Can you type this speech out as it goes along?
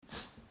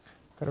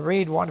I'm going to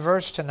read one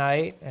verse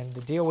tonight and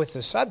to deal with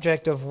the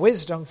subject of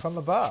wisdom from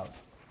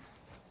above.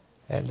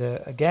 And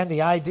again,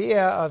 the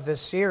idea of this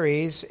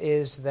series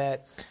is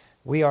that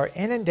we are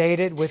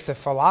inundated with the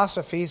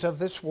philosophies of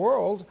this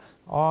world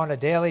on a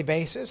daily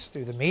basis,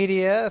 through the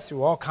media,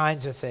 through all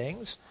kinds of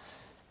things.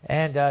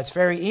 And it's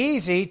very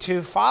easy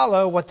to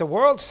follow what the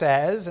world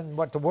says and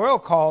what the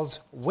world calls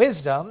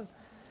wisdom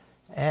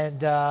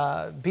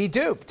and be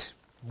duped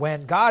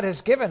when God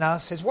has given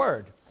us His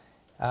Word,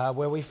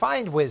 where we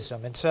find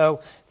wisdom. And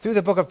so through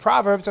the book of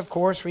Proverbs, of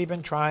course, we've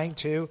been trying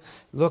to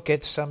look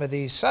at some of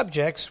these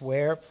subjects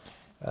where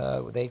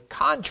they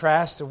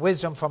contrast the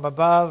wisdom from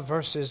above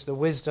versus the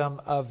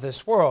wisdom of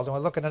this world. And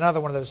we'll look at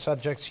another one of those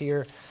subjects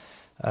here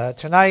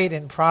tonight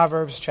in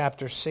Proverbs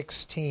chapter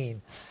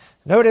 16.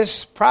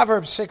 Notice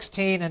Proverbs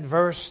 16 and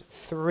verse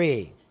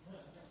 3.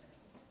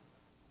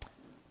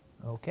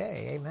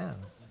 Okay, amen.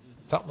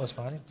 Something was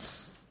funny.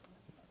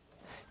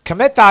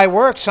 Commit thy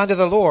works unto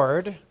the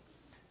Lord,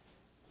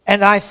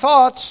 and thy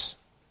thoughts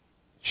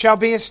shall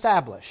be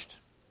established.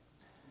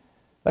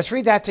 Let's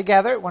read that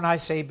together when I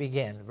say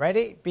begin.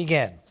 Ready?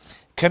 Begin.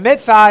 Commit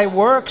thy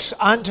works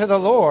unto the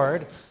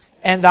Lord,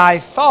 and thy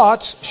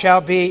thoughts shall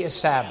be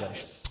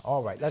established.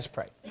 All right, let's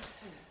pray.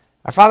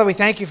 Our Father, we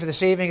thank you for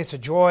this evening. It's a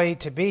joy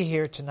to be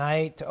here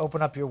tonight, to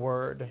open up your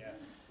word.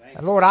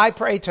 And Lord, I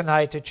pray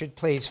tonight that you'd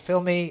please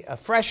fill me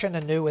afresh and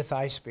anew with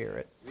thy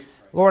Spirit.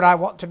 Lord, I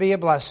want to be a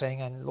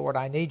blessing, and Lord,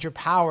 I need your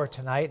power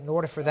tonight in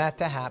order for that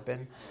to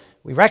happen.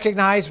 We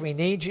recognize we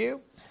need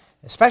you,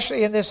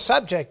 especially in this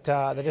subject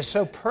that is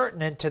so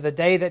pertinent to the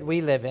day that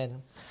we live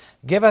in.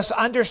 Give us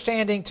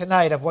understanding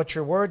tonight of what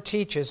your word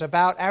teaches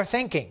about our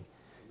thinking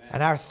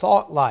and our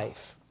thought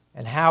life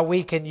and how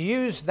we can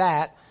use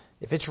that,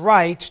 if it's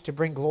right, to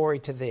bring glory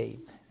to thee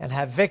and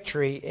have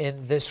victory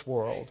in this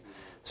world.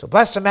 So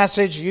bless the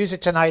message. Use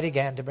it tonight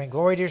again to bring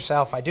glory to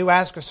yourself. I do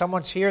ask if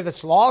someone's here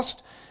that's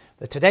lost,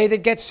 that today they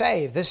get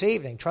saved this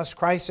evening, trust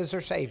Christ as their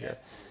Savior.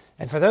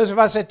 And for those of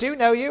us that do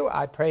know you,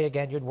 I pray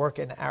again you'd work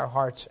in our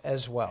hearts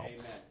as well.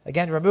 Amen.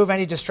 Again, remove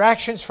any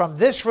distractions from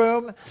this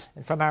room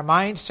and from our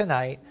minds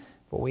tonight.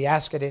 But we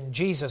ask it in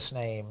Jesus'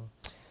 name.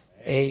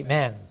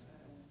 Amen.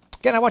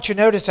 Again, I want you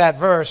to notice that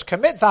verse.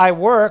 Commit thy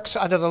works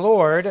unto the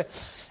Lord,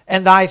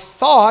 and thy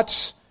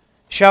thoughts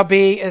shall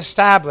be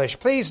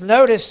established. Please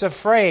notice the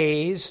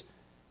phrase,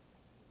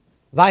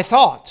 thy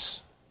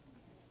thoughts.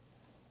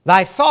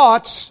 Thy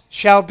thoughts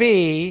shall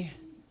be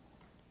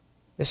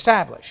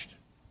established.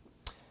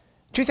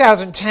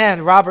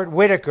 2010, Robert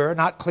Whitaker,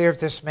 not clear if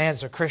this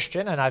man's a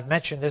Christian, and I've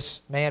mentioned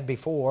this man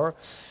before.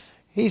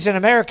 He's an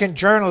American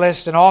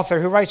journalist and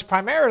author who writes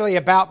primarily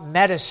about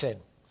medicine.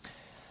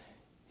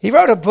 He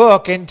wrote a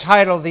book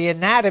entitled The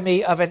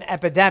Anatomy of an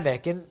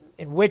Epidemic, in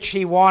which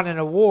he won an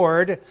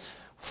award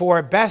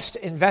for Best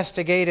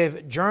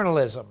Investigative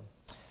Journalism.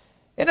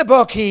 In the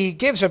book, he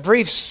gives a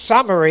brief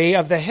summary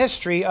of the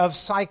history of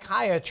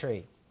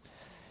psychiatry.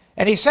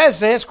 And he says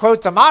this,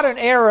 quote, the modern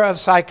era of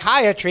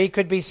psychiatry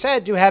could be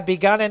said to have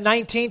begun in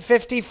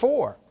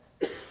 1954.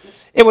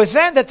 It was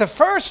then that the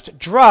first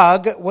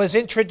drug was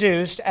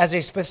introduced as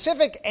a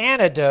specific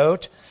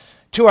antidote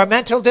to a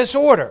mental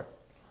disorder.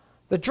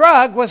 The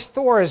drug was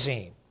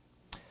Thorazine.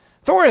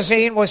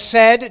 Thorazine was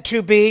said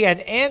to be an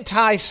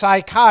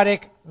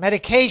antipsychotic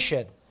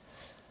medication.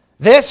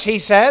 This, he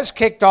says,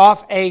 kicked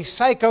off a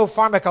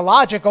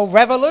psychopharmacological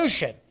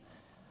revolution.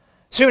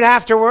 Soon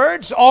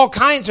afterwards, all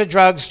kinds of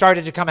drugs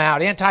started to come out,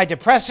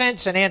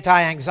 antidepressants and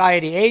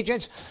anti-anxiety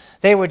agents.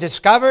 They were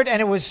discovered,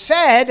 and it was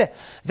said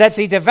that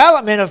the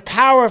development of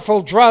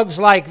powerful drugs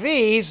like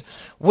these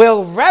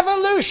will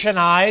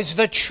revolutionize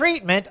the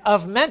treatment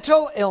of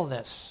mental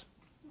illness.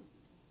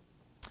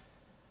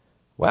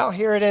 Well,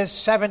 here it is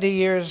 70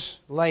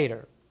 years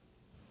later.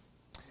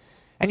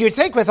 And you'd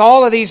think with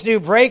all of these new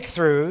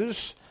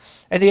breakthroughs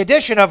and the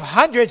addition of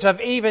hundreds of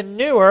even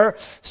newer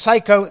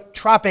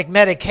psychotropic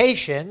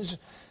medications,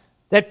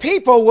 that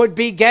people would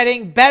be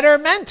getting better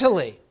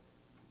mentally.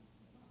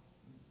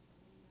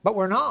 But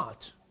we're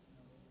not.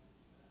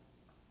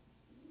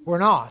 We're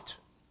not.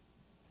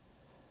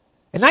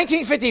 In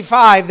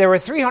 1955, there were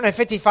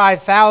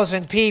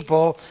 355,000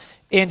 people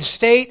in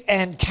state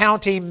and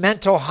county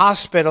mental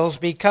hospitals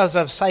because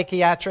of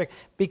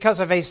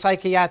a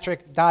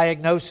psychiatric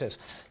diagnosis.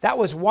 That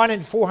was 1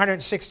 in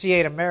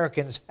 468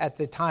 Americans at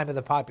the time of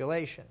the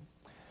population.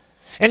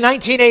 In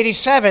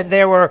 1987,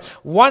 there were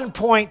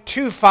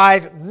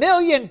 1.25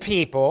 million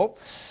people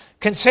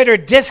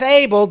considered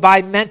disabled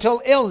by mental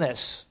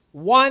illness.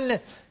 1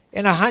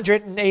 in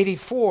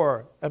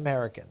 184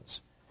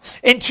 Americans.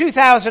 In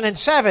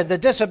 2007, the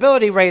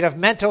disability rate of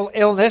mental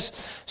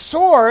illness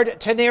soared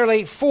to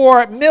nearly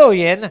 4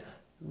 million,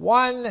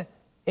 1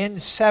 in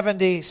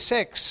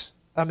 76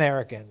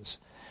 Americans.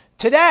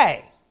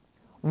 Today,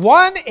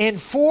 1 in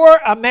 4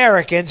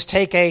 Americans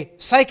take a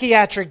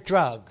psychiatric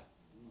drug.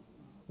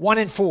 1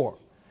 in 4.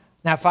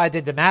 Now, if I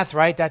did the math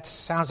right, that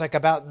sounds like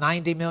about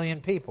 90 million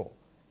people.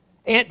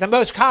 And the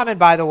most common,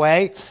 by the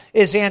way,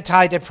 is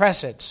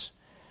antidepressants.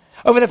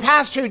 Over the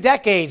past 2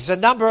 decades, the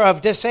number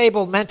of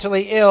disabled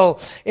mentally ill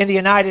in the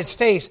United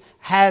States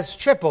has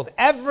tripled.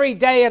 Every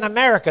day in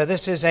America,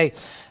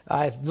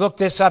 I looked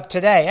this up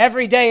today,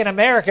 every day in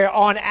America,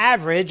 on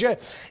average,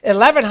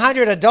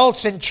 1,100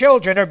 adults and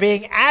children are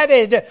being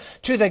added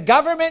to the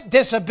government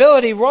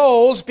disability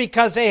rolls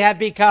because they have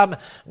become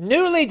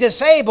newly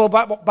disabled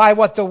by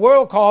what the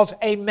world calls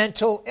a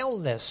mental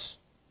illness.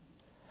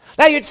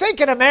 Now, you'd think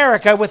in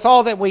America, with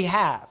all that we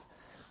have,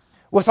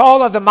 with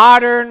all of the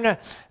modern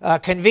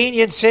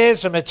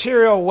conveniences, the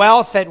material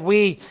wealth that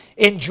we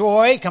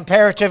enjoy,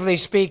 comparatively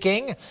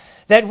speaking,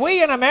 that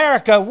we in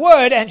America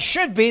would and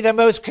should be the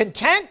most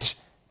content,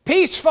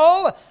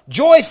 peaceful,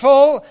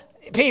 joyful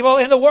people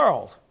in the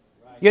world.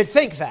 You'd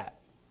think that.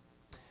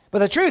 But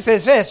the truth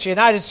is this: the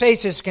United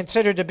States is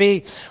considered to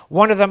be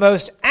one of the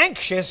most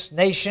anxious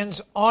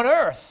nations on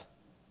earth.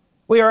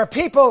 We are a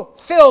people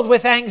filled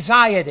with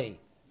anxiety.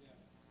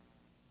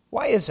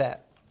 Why is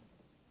that?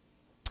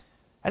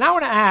 And I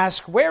want to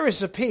ask, where is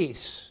the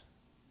peace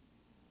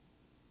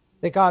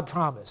that God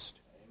promised?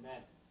 Amen.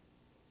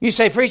 You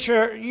say,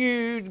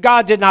 preacher,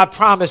 God did not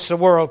promise the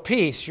world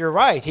peace. You're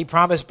right. He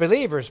promised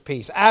believers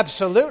peace.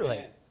 Absolutely.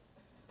 Amen.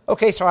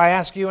 Okay, so I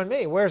ask you and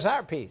me, where's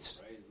our peace?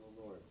 Praise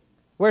the Lord.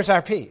 Where's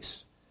our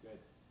peace? Good.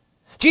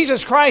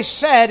 Jesus Christ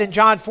said in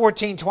John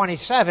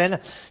 14:27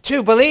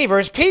 to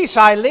believers, "Peace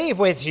I leave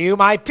with you,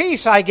 my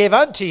peace I give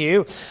unto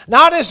you.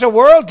 Not as the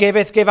world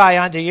giveth, give I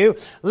unto you.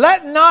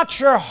 Let not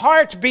your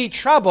heart be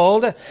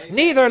troubled, Amen.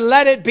 Neither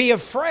let it be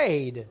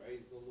afraid."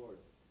 Praise the Lord.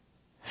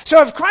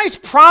 So if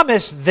Christ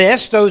promised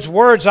those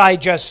words I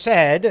just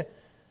said,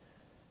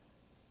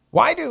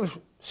 why do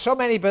so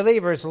many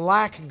believers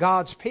lack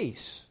God's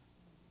peace?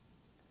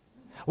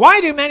 Why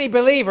do many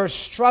believers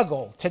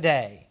struggle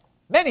today,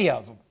 many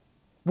of them,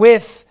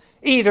 with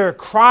either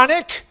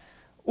chronic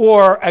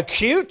or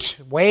acute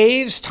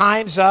waves,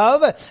 times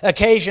of,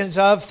 occasions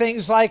of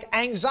things like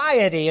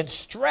anxiety and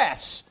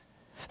stress,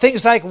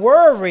 things like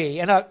worry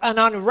and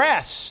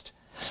unrest,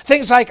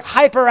 things like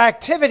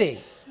hyperactivity,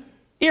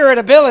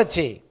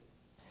 irritability.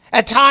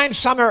 At times,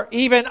 some are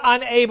even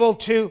unable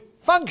to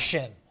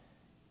function,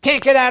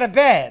 can't get out of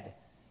bed,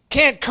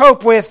 can't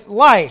cope with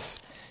life,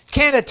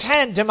 can't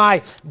attend to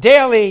my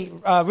daily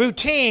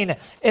routine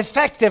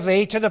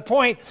effectively, to the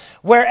point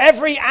where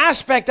every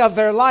aspect of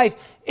their life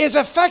is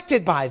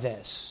affected by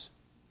this.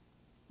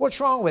 What's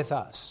wrong with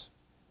us?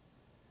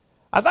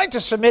 I'd like to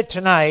submit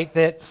tonight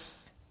that,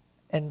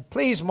 and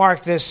please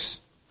mark this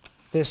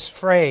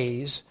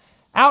phrase,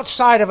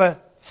 outside of a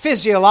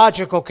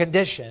physiological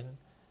condition,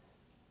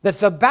 that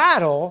the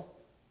battle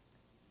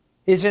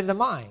is in the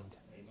mind.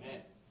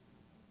 Amen.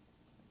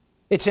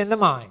 It's in the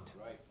mind.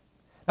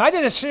 I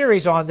did a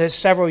series on this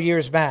several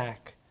years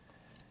back.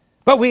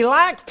 But we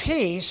lack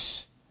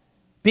peace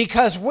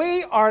because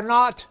we are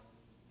not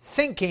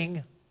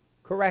thinking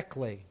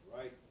correctly.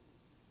 Right.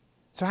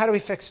 So how do we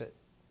fix it?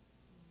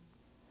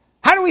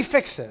 How do we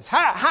fix this?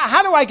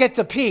 How do I get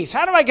the peace?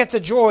 How do I get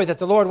the joy that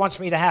the Lord wants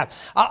me to have?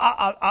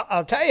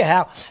 I'll tell you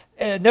how.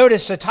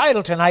 Notice the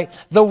title tonight,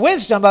 The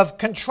Wisdom of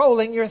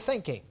Controlling Your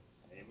Thinking.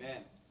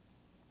 Amen.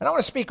 And I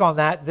want to speak on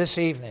that this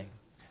evening.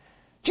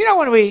 Do you know,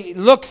 when we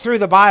look through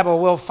the Bible,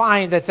 we'll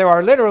find that there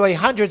are literally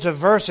hundreds of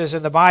verses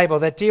in the Bible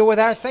that deal with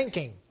our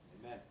thinking.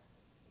 Amen.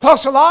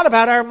 Talks a lot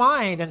about our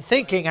mind and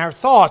thinking, our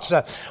thoughts.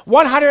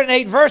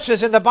 108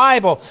 verses in the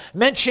Bible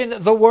mention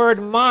the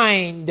word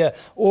mind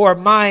or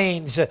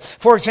minds.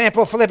 For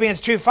example, Philippians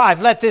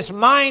 2:5, "Let this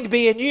mind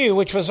be in you,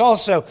 which was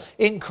also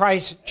in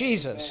Christ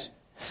Jesus." Amen.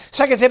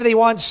 2 Timothy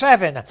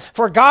 1:7,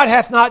 "For God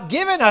hath not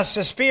given us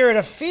the spirit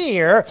of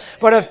fear,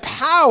 but of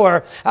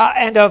power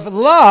and of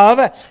love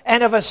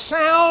and of a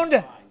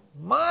sound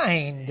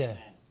mind."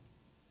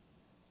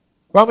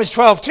 Romans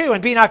 12:2,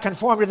 "And be not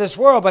conformed to this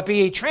world, but be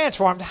ye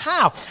transformed."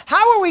 How?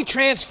 How are we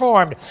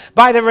transformed?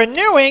 By the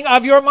renewing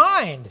of your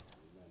mind.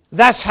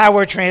 That's how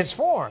we're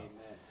transformed.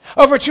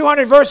 Over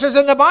 200 verses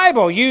in the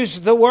Bible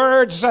use the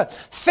words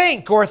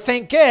think or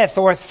thinketh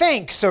or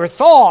thinks or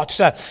thoughts.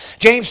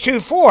 James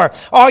 2:4,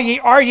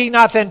 are ye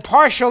not then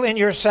partial in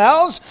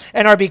yourselves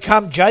and are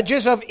become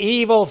judges of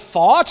evil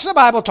thoughts? The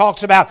Bible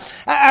talks about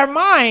our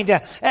mind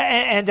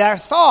and our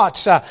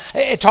thoughts.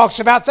 It talks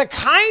about the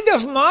kind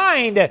of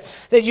mind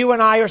that you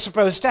and I are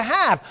supposed to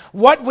have,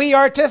 what we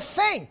are to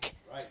think,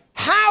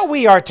 how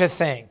we are to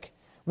think,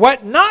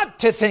 what not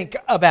to think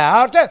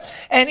about,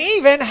 and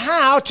even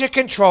how to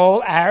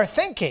control our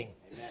thinking.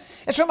 Amen.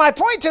 And so my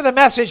point to the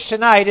message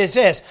tonight is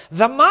this: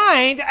 the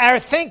mind, our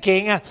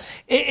thinking,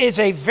 is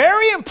a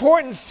very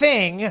important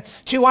thing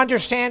to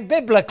understand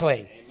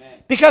biblically.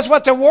 Amen. Because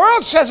what the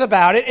world says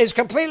about it is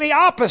completely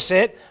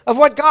opposite of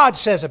what God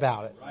says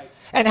about it. Right.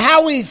 And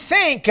how we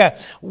think,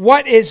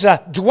 what is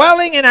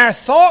dwelling in our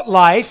thought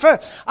life,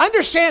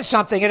 understand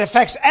something, it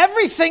affects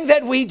everything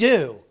that we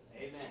do.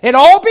 Amen. It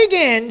all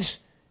begins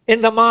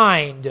in the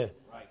mind,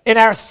 in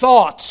our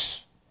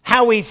thoughts,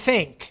 how we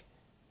think.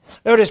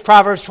 Notice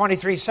Proverbs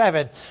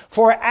 23:7.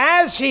 "For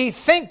as he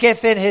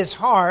thinketh in his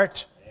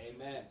heart,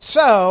 Amen.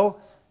 So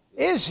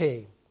is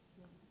he."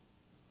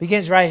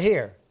 Begins right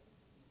here.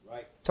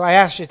 Right. So I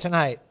ask you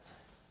tonight,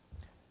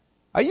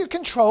 Are you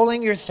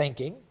controlling your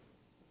thinking?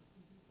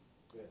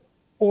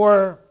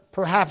 Or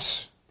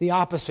perhaps the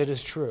opposite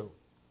is true.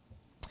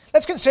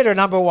 Let's consider,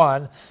 number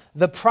one,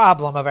 the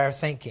problem of our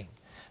thinking.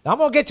 Now, I'm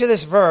going to get to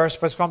this verse,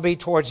 but it's going to be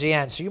towards the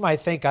end. So you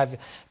might think I've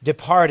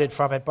departed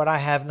from it, but I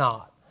have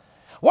not.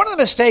 One of the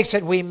mistakes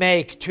that we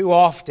make too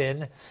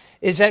often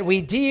is that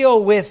we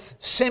deal with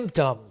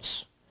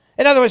symptoms.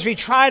 In other words, we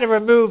try to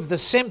remove the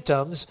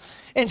symptoms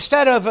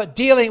instead of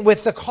dealing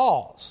with the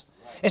cause.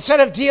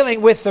 Instead of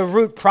dealing with the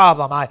root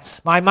problem.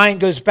 My mind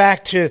goes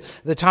back to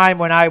the time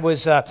when I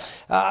was,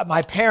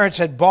 my parents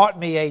had bought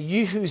me a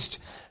used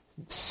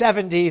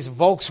 70s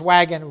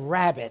Volkswagen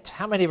Rabbit.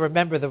 How many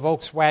remember the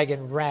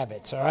Volkswagen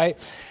Rabbits, all right?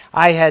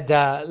 I had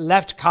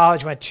left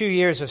college, went 2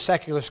 years of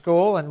secular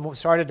school, and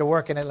started to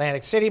work in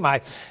Atlantic City.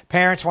 My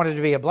parents wanted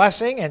to be a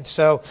blessing, and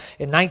so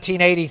in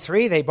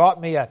 1983, they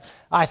bought me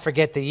I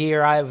forget the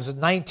year, it was a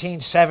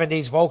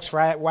 1970s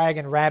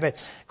Volkswagen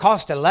Rabbit.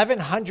 Cost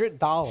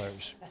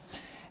 $1,100.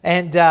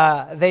 And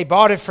they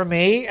bought it for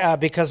me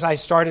because I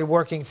started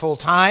working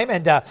full-time,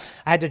 and I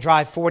had to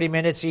drive 40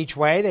 minutes each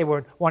way. They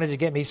wanted to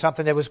get me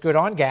something that was good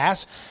on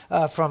gas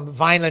from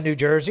Vineland, New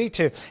Jersey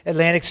to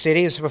Atlantic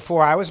City. This was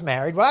before I was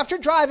married. Well, after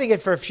driving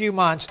it for a few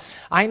months,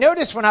 I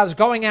noticed when I was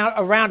going out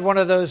around one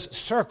of those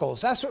circles,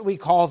 that's what we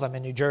call them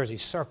in New Jersey,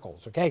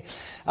 circles, okay?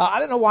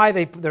 I don't know why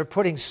they're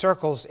putting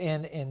circles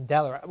in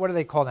Delaware. What are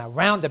they called now?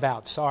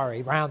 Roundabouts,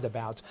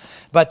 roundabouts.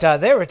 But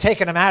they were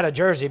taking them out of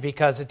Jersey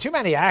because of too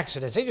many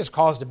accidents. They just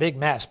caused a big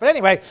mess. But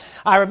anyway,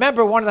 I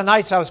remember one of the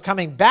nights I was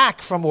coming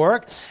back from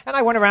work, and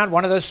I went around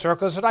one of those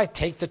circles, and I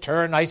take the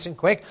turn nice and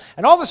quick,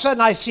 and all of a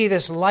sudden I see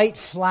this light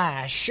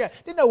flash.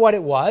 Didn't know what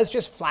it was,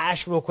 just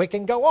flash real quick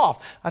and go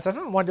off. I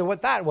thought, wonder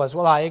what that was.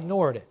 Well, I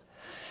ignored it.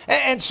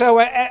 And so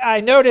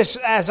I noticed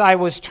as I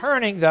was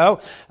turning,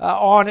 though,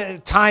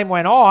 time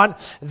went on,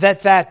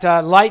 that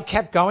light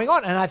kept going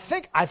on, and I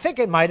think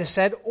it might have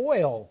said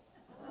oil.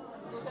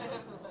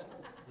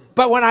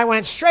 But when I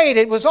went straight,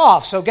 it was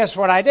off. So guess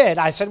what I did?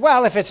 I said,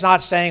 well, if it's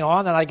not staying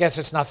on, then I guess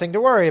it's nothing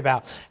to worry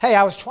about. Hey,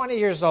 I was 20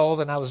 years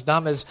old, and I was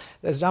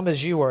as dumb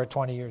as you were at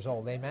 20 years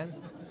old. Amen?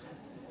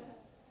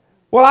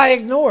 Well, I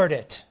ignored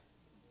it.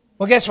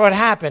 Well, guess what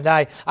happened?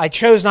 I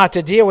chose not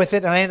to deal with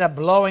it, and I ended up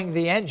blowing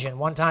the engine.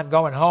 One time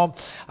going home,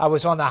 I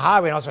was on the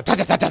highway, and I was like,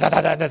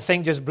 and the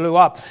thing just blew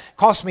up.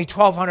 Cost me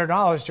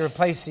 $1,200 to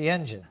replace the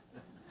engine.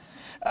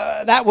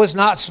 That was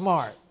not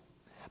smart.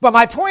 But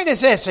my point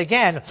is this,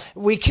 again,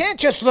 we can't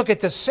just look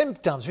at the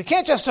symptoms. We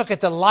can't just look at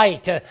the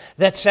light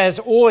that says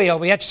oil.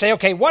 We have to say,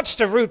 okay, what's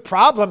the root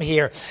problem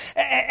here?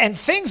 And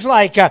things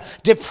like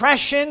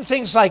depression,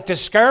 things like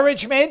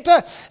discouragement,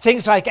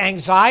 things like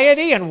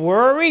anxiety and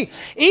worry,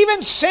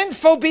 even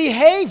sinful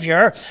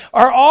behavior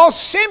are all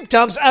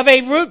symptoms of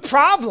a root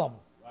problem.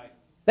 Right.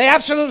 They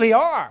absolutely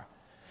are.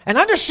 And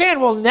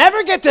understand, we'll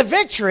never get to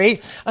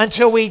victory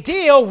until we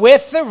deal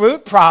with the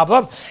root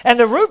problem. And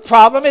the root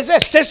problem is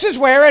this. This is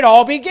where it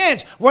all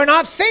begins. We're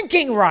not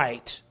thinking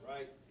right.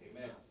 Right.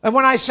 Amen. And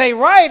when I say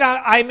right,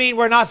 I mean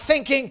we're not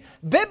thinking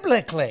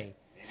biblically.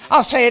 Amen.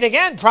 I'll say it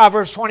again,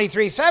 Proverbs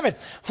 23:7.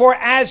 For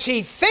as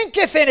he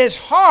thinketh in his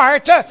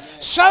heart,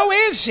 so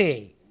is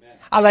he.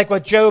 I like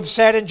what Job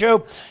said in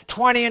Job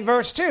 20 and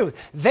verse 2.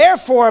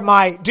 Therefore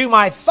do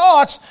my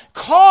thoughts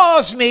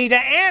cause me to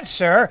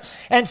answer,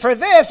 and for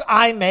this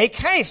I make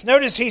haste.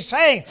 Notice he's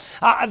saying,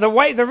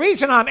 the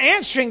reason I'm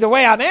answering the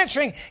way I'm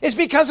answering is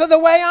because of the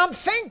way I'm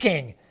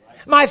thinking.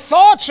 My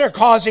thoughts are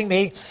causing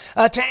me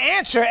to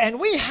answer, and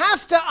we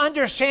have to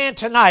understand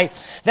tonight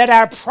that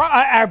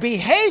our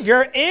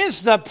behavior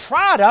is the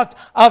product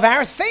of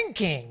our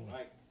thinking.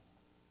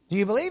 Do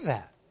you believe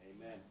that?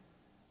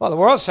 Well, the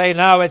world say,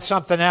 no, it's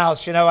something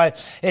else.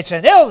 It's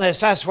an illness.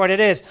 That's what it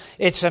is.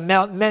 It's a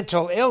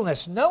mental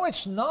illness. No,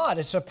 it's not.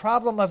 It's a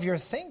problem of your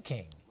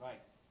thinking.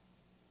 Right.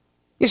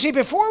 You see,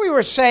 before we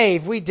were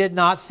saved, we did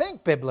not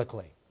think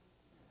biblically.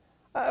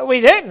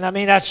 We didn't. I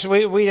mean,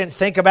 we didn't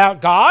think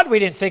about God. We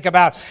didn't think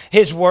about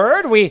His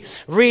Word. We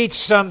read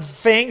some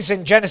things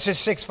in Genesis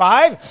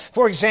 6:5,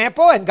 for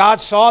example, and God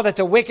saw that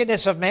the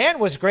wickedness of man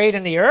was great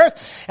in the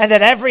earth, and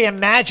that every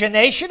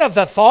imagination of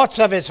the thoughts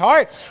of his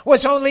heart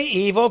was only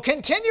evil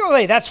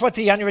continually. That's what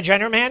the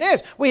unregenerate man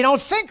is. We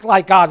don't think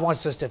like God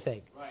wants us to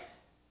think.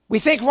 We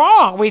think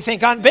wrong. We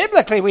think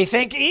unbiblically. We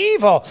think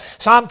evil.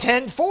 Psalm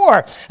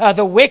 10:4.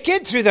 The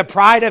wicked, through the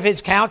pride of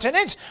his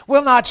countenance,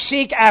 will not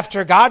seek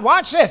after God.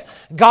 Watch this.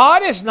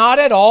 God is not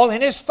at all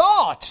in his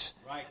thoughts.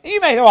 Right. You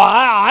may know,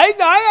 I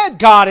had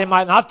God in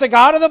my, not the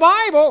God of the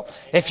Bible.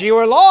 If you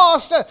were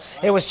lost,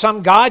 it was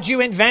some God you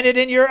invented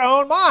in your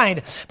own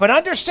mind. But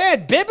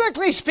understand,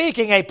 biblically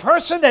speaking, a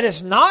person that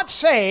is not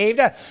saved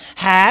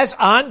has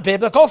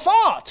unbiblical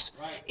thoughts.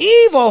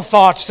 Evil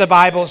thoughts, the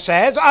Bible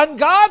says,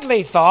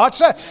 ungodly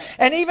thoughts,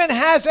 and even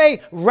has a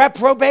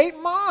reprobate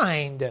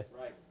mind.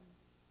 Right.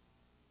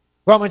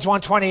 Romans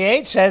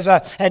 1:28 says,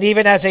 and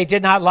even as they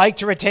did not like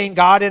to retain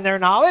God in their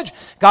knowledge,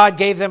 God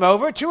gave them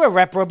over to a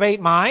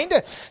reprobate mind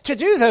to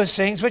do those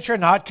things which are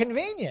not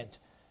convenient.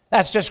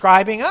 That's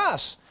describing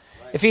us.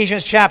 Right.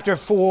 Ephesians chapter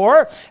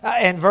 4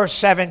 and verse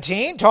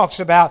 17 talks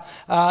about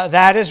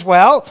that as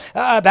well,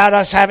 about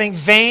us having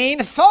vain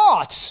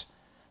thoughts.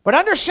 But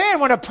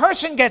understand, when a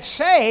person gets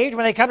saved,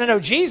 when they come to know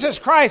Jesus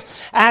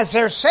Christ as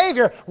their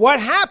Savior, what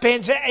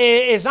happens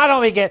is not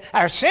only get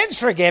our sins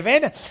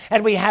forgiven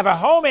and we have a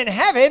home in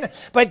heaven,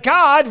 but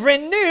God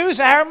renews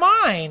our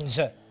minds.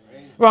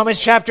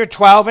 Romans chapter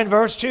 12 and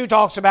verse 2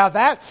 talks about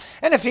that,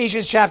 and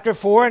Ephesians chapter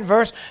 4 and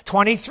verse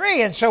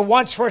 23. And so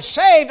once we're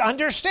saved,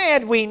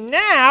 understand we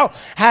now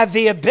have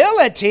the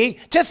ability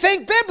to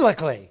think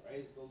biblically,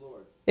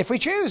 if we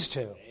choose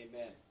to.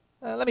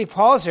 Let me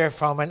pause there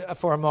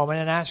for a moment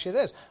and ask you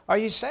this. Are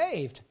you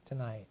saved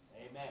tonight?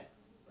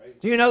 Amen.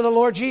 Do you know the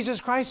Lord Jesus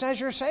Christ as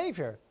your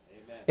Savior?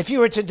 Amen. If you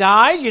were to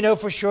die, you know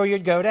for sure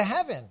you'd go to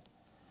heaven.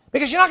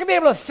 Because you're not going to be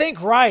able to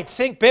think right,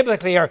 think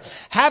biblically, or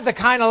have the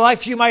kind of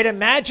life you might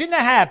imagine to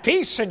have.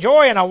 Peace and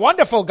joy and a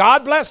wonderful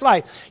God-blessed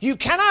life. You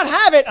cannot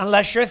have it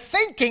unless you're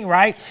thinking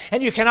right,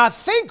 and you cannot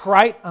think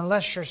right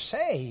unless you're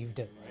saved.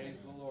 Praise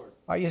the Lord.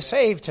 Are you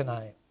saved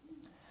tonight?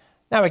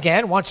 Now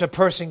again, once a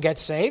person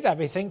gets saved,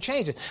 everything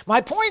changes. My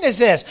point is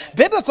this: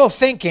 biblical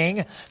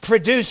thinking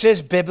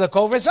produces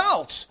biblical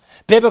results.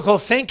 Biblical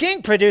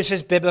thinking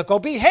produces biblical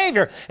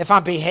behavior. If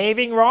I'm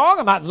behaving wrong,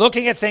 I'm not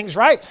looking at things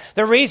right,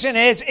 the reason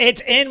is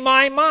it's in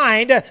my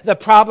mind. The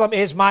problem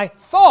is my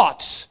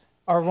thoughts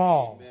are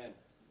wrong. Amen.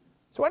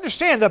 So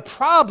understand, the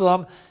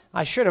problem,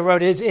 I should have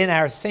wrote, is in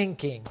our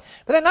thinking.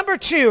 But then number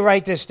 2,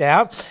 write this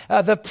down,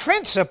 the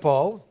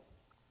principle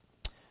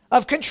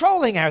of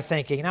controlling our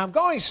thinking. Now I'm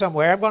going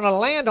somewhere. I'm going to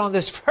land on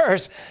this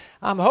verse.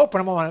 I'm hoping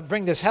I'm going to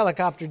bring this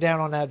helicopter down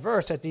on that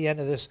verse at the end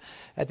of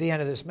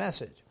this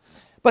message.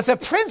 But the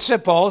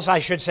principles, I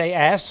should say,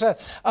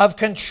 of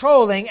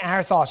controlling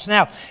our thoughts.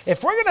 Now,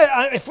 if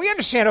we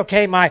understand,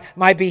 okay,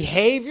 my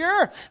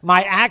behavior,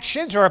 my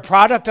actions are a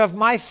product of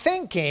my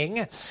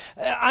thinking,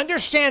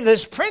 understand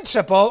this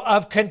principle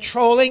of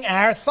controlling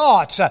our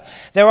thoughts.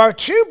 There are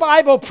 2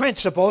 Bible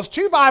principles,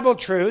 2 Bible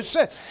truths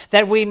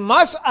that we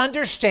must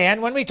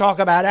understand when we talk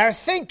about our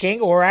thinking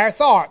or our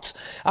thoughts.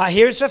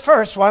 Here's the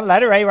first one,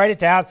 letter A, write it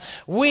down.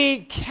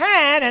 We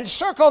can, and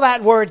circle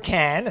that word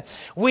can,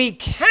 we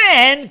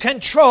can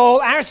control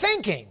our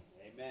thinking.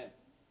 Amen.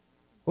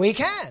 We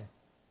can.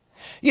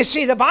 You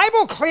see, the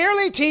Bible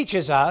clearly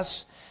teaches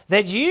us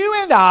that you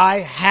and I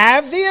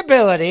have the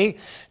ability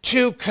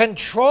to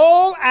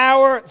control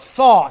our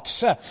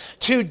thoughts,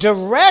 to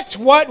direct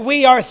what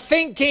we are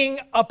thinking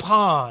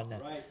upon.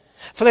 Right.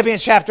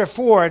 Philippians chapter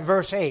 4 and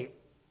verse 8.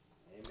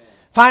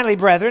 Finally,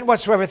 brethren,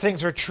 whatsoever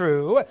things are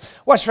true,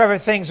 whatsoever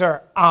things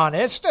are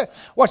honest,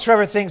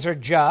 whatsoever things are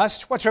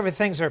just, whatsoever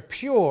things are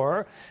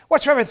pure,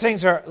 whatsoever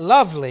things are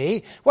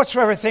lovely,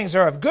 whatsoever things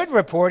are of good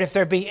report, if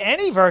there be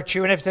any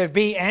virtue and if there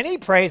be any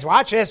praise,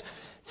 watch this,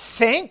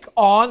 think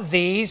on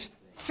these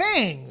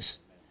things.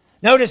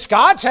 Notice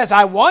God says,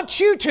 I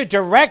want you to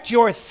direct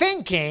your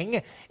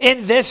thinking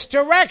in this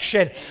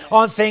direction,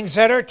 on things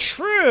that are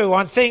true,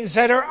 on things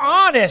that are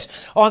honest,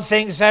 on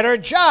things that are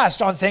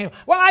just, on things,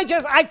 well, I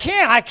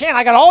can't,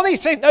 I got all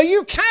these things. No,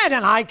 you can,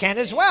 and I can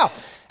as well.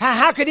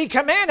 How could he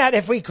command that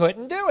if we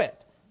couldn't do it?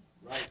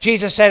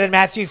 Jesus said in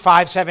Matthew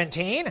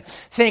 5:17,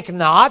 think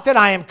not that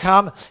I am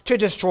come to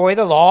destroy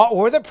the law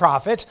or the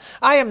prophets.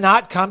 I am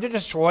not come to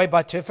destroy,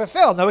 but to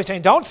fulfill. No, he's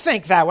saying, don't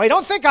think that way.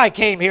 Don't think I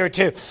came here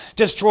to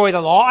destroy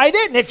the law. I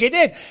didn't. If you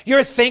did,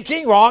 you're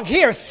thinking wrong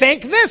here.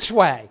 Think this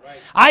way. Right.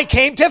 I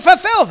came to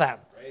fulfill them.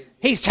 Right.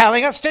 He's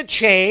telling us to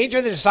change,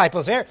 or the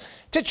disciples there,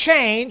 to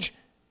change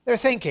their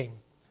thinking.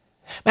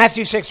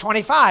 Matthew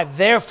 6:25,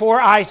 therefore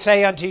I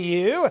say unto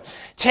you,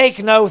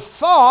 take no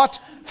thought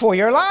for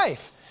your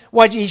life,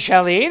 what ye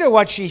shall eat, or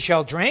what ye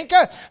shall drink,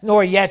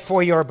 nor yet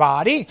for your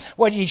body,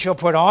 what ye shall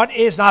put on.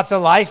 Is not the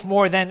life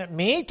more than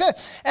meat,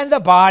 and the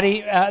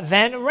body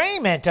than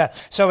raiment?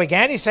 So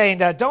again, he's saying,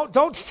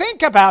 don't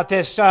think about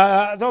this.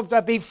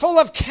 Don't be full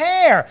of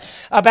care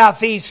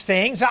about these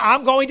things.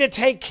 I'm going to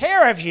take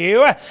care of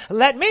you.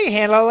 Let me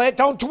handle it.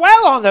 Don't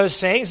dwell on those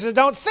things.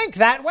 Don't think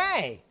that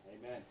way.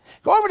 Amen.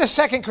 Go over to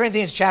 2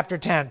 Corinthians chapter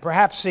 10,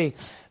 perhaps the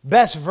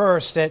best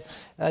verse that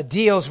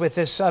deals with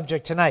this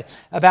subject tonight,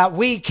 about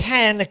we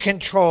can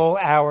control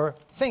our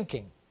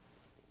thinking.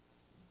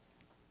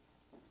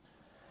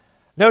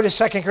 Notice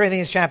 2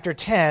 Corinthians chapter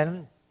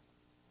 10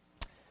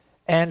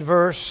 and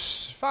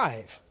verse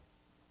 5.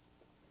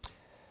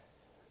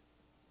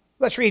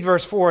 Let's read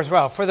verse 4 as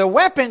well. For the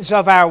weapons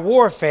of our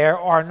warfare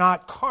are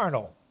not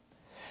carnal,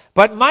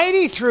 but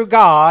mighty through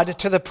God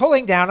to the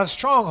pulling down of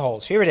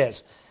strongholds. Here it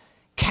is.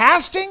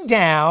 Casting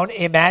down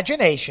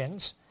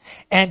imaginations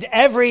and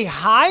every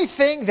high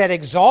thing that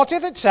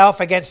exalteth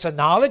itself against the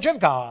knowledge of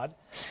God,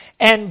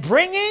 and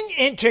bringing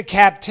into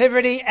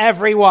captivity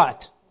every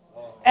what?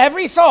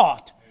 Every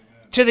thought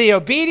to the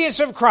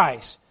obedience of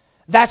Christ.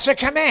 That's a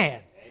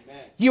command.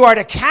 You are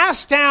to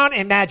cast down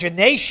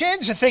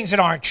imaginations, the things that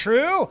aren't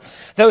true,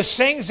 those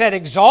things that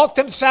exalt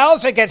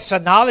themselves against the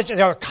knowledge that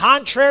are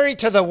contrary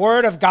to the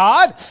word of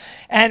God.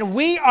 And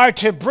we are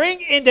to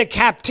bring into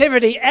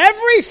captivity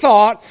every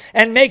thought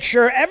and make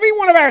sure every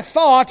one of our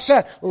thoughts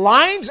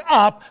lines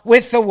up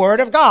with the word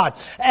of God.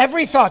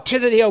 Every thought to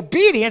the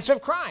obedience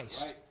of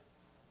Christ. Right.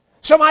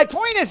 So my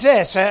point is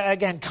this,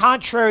 again,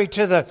 contrary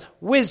to the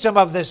wisdom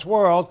of this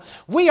world,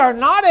 we are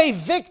not a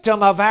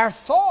victim of our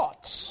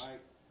thoughts. Right.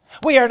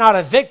 We are not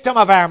a victim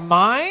of our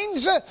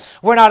minds.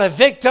 We're not a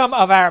victim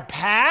of our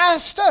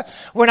past.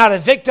 We're not a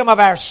victim of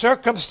our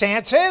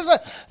circumstances.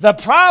 The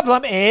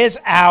problem is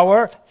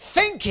our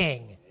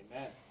thinking.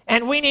 Amen.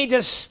 And we need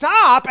to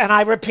stop, and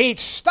I repeat,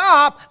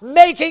 stop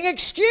making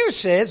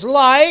excuses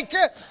like,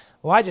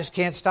 well, I just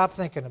can't stop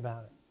thinking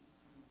about it.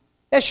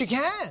 Yes, you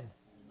can. Amen.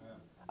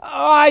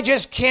 Oh, I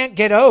just can't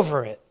get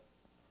over it.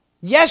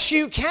 Yes,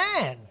 you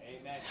can.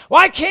 Amen.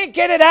 Well, I can't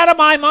get it out of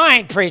my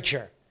mind,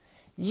 preacher.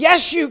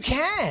 Yes, you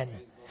can.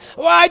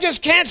 Well, I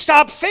just can't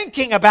stop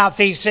thinking about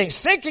these things,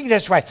 thinking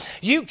this way.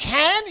 You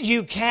can.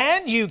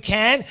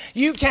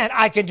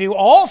 I can do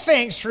all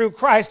things through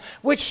Christ,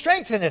 which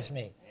strengtheneth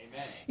me.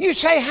 Amen. You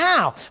say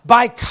how?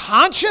 By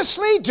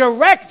consciously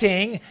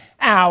directing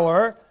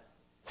our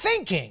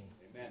thinking.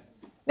 Amen.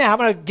 Now, I'm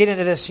going to get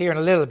into this here in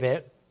a little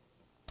bit.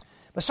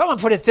 But someone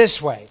put it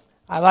this way.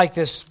 I like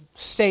this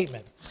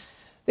statement.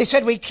 They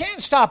said, we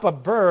can't stop a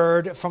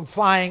bird from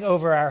flying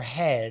over our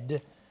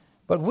head,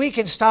 but we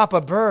can stop a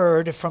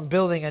bird from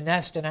building a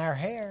nest in our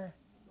hair.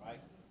 Right.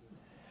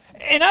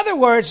 In other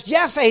words,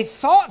 yes,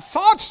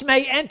 thoughts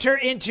may enter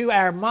into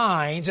our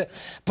minds,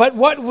 but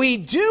what we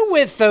do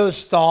with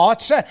those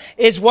thoughts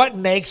is what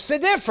makes the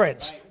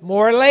difference. Right.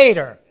 More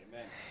later.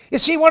 Amen. You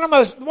see, one of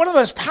the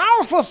most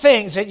powerful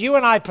things that you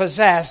and I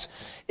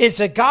possess is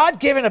the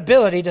God-given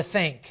ability to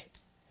think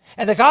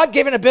and the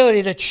God-given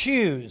ability to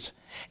choose.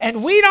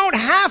 And we don't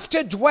have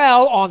to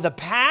dwell on the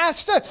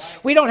past.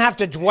 We don't have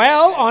to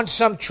dwell on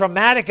some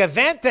traumatic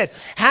event that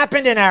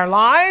happened in our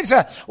lives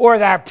or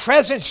our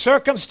present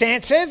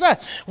circumstances.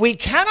 We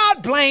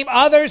cannot blame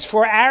others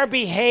for our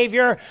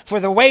behavior, for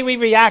the way we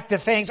react to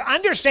things.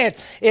 Understand,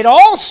 it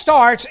all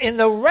starts in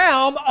the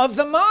realm of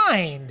the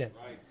mind.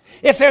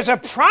 If there's a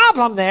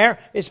problem there,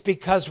 it's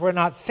because we're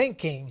not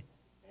thinking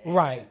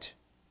right.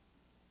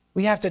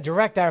 We have to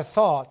direct our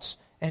thoughts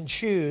and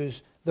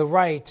choose the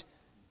right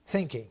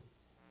thinking.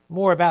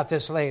 More about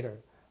this later.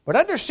 But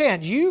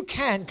understand, you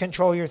can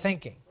control your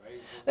thinking.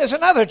 There's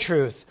another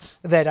truth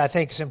that I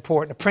think is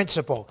important, a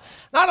principle.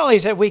 Not only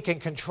is that we can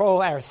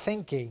control our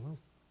thinking,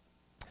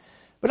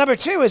 but number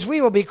two is we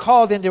will be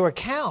called into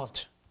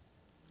account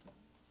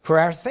for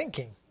our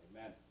thinking.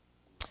 Amen.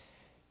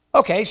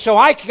 Okay,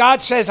 so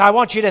God says, I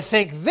want you to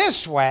think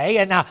this way,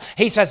 and now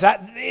he says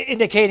that,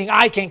 indicating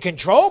I can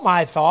control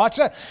my thoughts.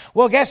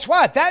 Well, guess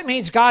what? That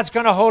means God's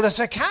going to hold us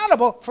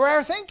accountable for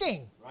our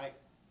thinking.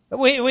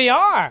 We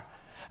are.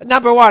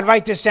 Number one,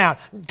 write this down.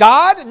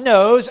 God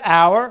knows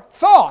our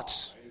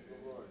thoughts.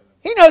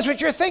 He knows what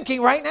you're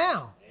thinking right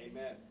now.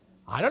 Amen.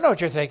 I don't know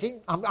what you're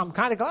thinking. I'm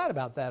kind of glad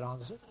about that,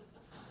 honestly.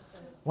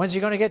 When's he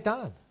going to get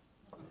done?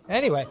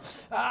 Anyway,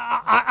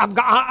 I'm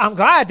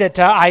glad that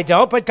I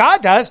don't, but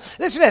God does.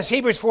 Listen to this,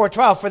 Hebrews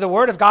 4:12. For the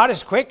word of God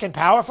is quick and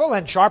powerful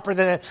and sharper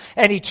than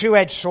any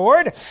two-edged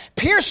sword,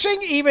 piercing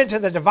even to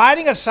the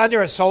dividing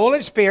asunder of soul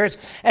and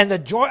spirits and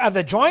of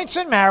the joints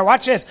and marrow.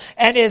 Watch this.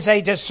 And is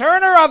a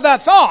discerner of the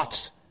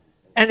thoughts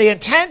and the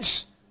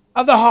intents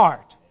of the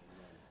heart.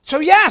 So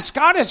yes,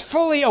 God is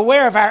fully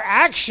aware of our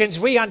actions.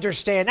 We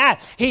understand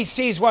that. He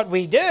sees what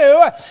we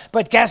do.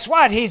 But guess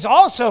what? He's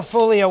also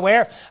fully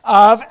aware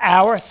of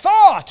our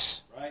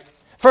thoughts. Right.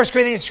 1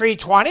 Corinthians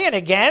 3:20, and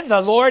again, the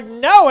Lord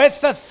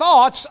knoweth the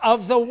thoughts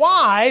of the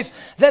wise,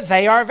 that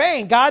they are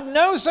vain. God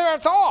knows their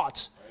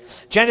thoughts.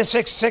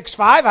 Genesis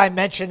 6:5, I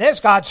mentioned this.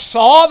 God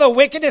saw the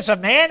wickedness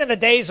of man in the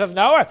days of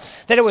Noah,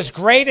 that it was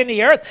great in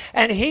the earth,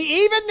 and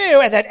he even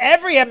knew, and that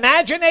every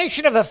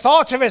imagination of the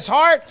thoughts of his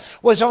heart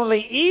was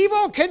only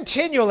evil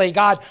continually.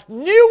 God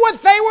knew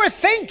what they were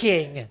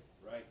thinking.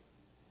 Right.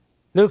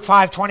 Luke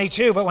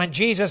 5:22, but when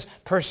Jesus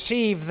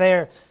perceived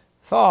their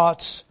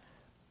thoughts,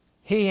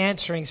 he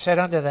answering said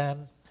unto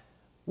them,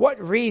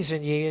 what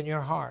reason ye in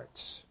your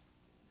hearts?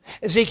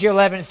 Ezekiel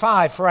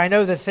 11:5, for I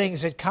know the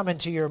things that come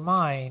into your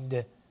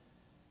mind,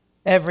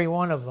 every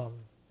one of them.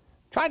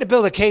 Trying to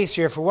build a case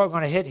here for what we're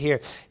going to hit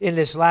here in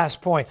this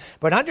last point.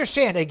 But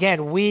understand,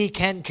 again, we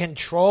can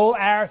control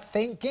our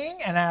thinking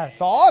and our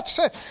thoughts,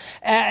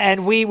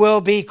 and we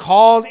will be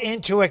called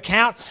into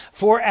account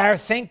for our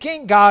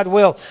thinking. God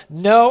will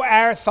know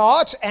our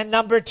thoughts, and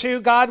number two,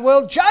 God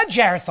will judge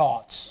our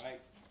thoughts. Right.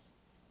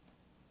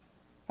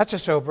 That's a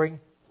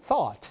sobering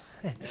thought.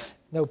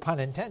 No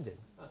pun intended.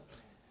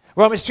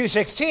 Romans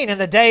 2:16, in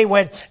the day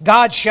when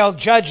God shall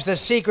judge the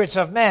secrets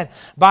of men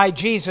by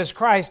Jesus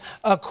Christ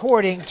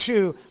according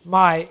to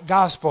my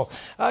gospel.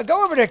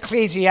 Go over to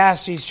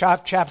Ecclesiastes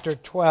chapter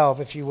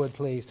 12, if you would,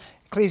 please.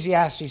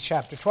 Ecclesiastes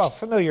chapter 12,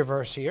 familiar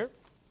verse here.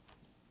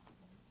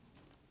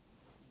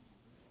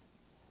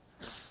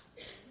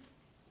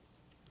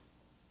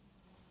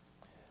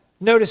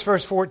 Notice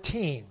verse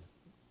 14.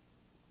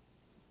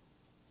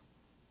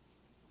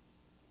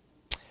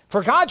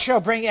 For God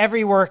shall bring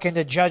every work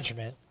into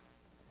judgment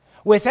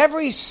with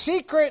every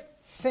secret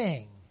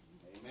thing,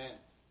 amen,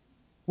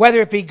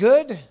 whether it be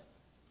good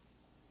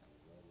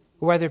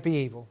or whether it be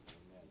evil.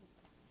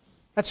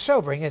 That's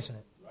sobering, isn't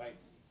it? Right.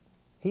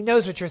 He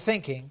knows what you're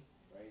thinking,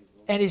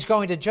 and he's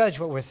going to judge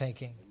what we're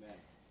thinking. Amen.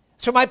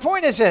 So my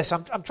point is this.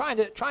 I'm trying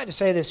to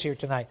say this here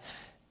tonight.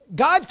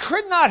 God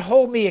could not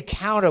hold me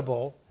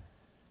accountable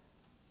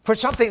for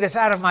something that's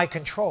out of my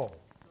control.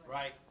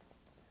 Right.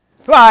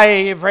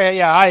 I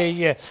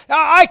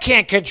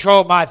can't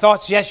control my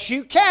thoughts. Yes,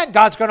 you can.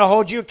 God's going to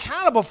hold you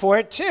accountable for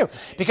it too.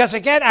 Because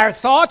again, our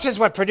thoughts is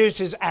what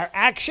produces our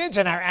actions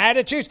and our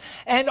attitudes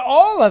and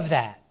all of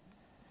that.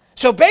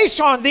 So based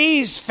on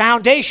these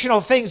foundational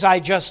things I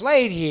just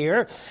laid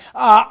here,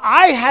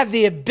 I have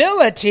the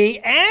ability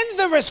and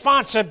the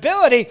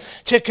responsibility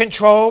to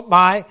control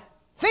my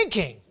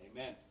thinking.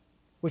 Amen.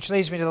 Which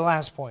leads me to the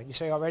last point. You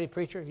say, already,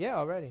 preacher? Yeah,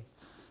 already.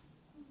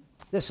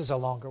 This is a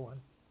longer one.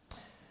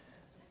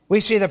 We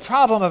see the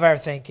problem of our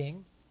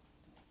thinking,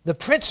 the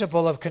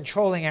principle of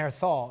controlling our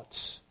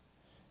thoughts,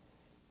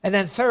 and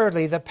then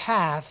thirdly, the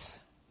path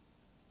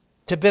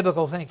to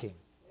biblical thinking.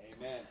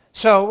 Amen.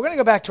 So we're going to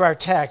go back to our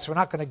text. We're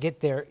not going to get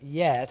there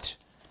yet,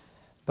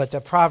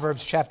 but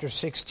Proverbs chapter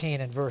 16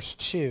 and verse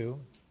 2.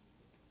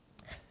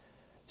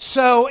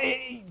 So,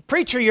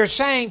 preacher, you're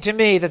saying to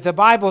me that the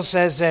Bible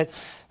says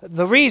that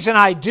the reason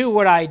I do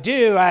what I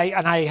do,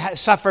 and I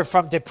suffer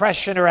from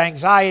depression or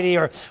anxiety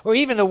or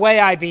even the way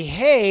I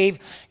behave,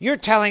 you're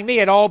telling me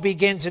it all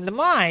begins in the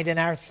mind and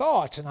our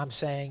thoughts. And I'm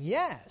saying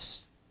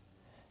yes.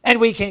 And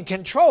we can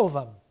control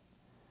them.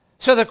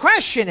 So the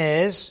question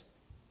is,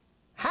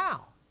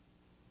 how?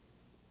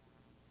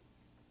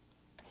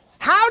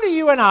 How do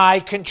you and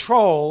I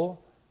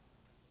control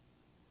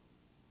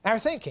our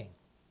thinking?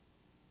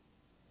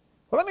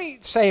 Well, let me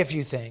say a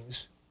few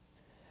things.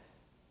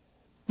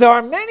 There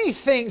are many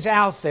things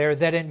out there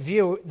that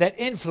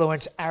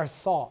influence our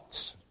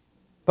thoughts,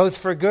 both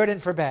for good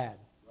and for bad.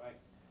 Right.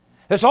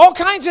 There's all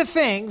kinds of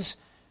things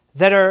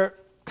that are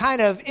kind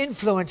of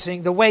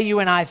influencing the way you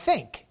and I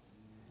think.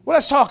 Well,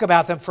 let's talk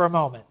about them for a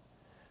moment.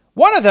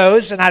 One of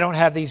those, and I don't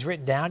have these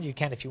written down, you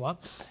can if you want,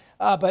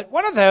 but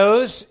one of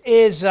those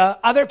is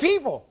other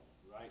people.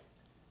 Right.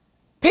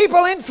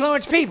 People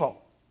influence people.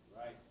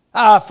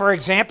 For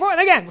example,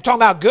 and again, we're talking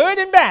about good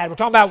and bad. We're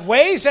talking about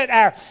ways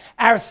that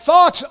our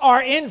thoughts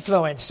are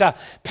influenced.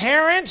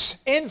 Parents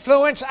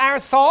influence our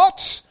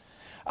thoughts.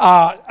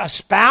 A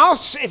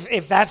spouse,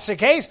 if that's the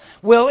case,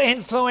 will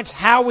influence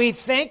how we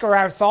think or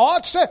our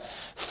thoughts.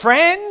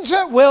 Friends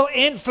will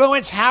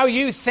influence how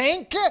you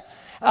think.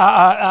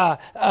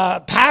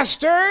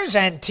 Pastors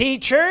and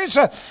teachers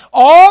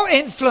all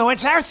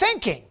influence our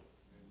thinking,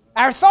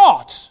 our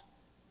thoughts,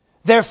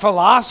 their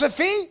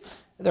philosophies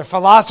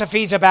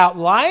about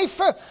life,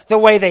 the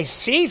way they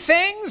see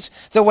things,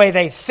 the way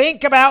they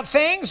think about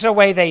things, the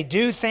way they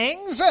do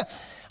things.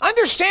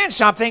 Understand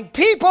something,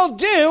 people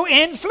do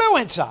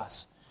influence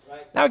us.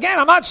 Right. Now again,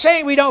 I'm not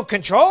saying we don't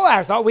control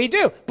our thought, we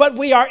do, but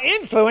we are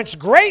influenced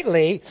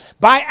greatly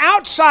by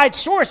outside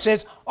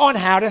sources on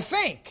how to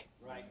think.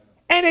 Right.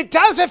 And it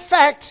does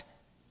affect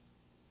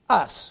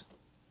us,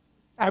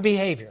 our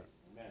behavior.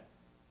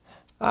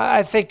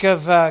 I think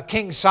of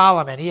King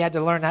Solomon. He had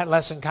to learn that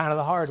lesson kind of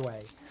the hard way.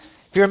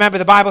 If you remember,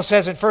 the Bible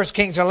says in 1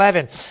 Kings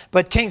 11,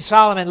 but King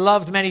Solomon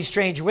loved many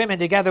strange women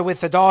together with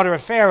the daughter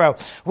of Pharaoh,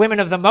 women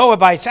of the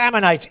Moabites,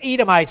 Ammonites,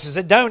 Edomites,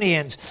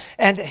 Zidonians,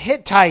 and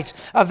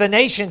Hittites of the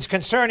nations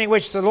concerning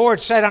which the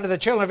Lord said unto the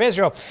children of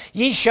Israel,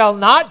 ye shall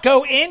not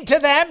go into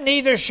them,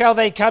 neither shall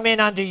they come in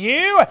unto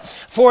you,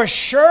 for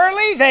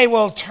surely they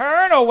will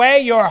turn away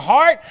your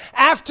heart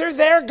after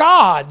their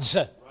gods.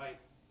 Right.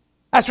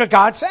 That's what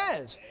God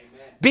says.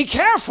 Amen. Be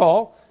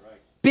careful,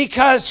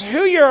 because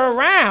who you're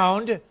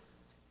around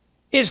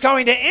is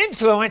going to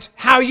influence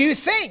how you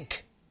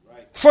think,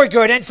 right, for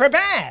good and for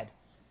bad.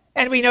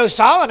 And we know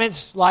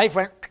Solomon's life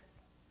went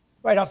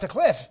right off the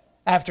cliff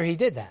after he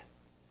did that.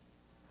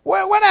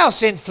 Well, what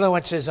else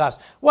influences us?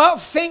 Well,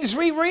 things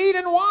we read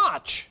and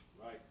watch.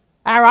 Right.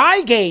 Our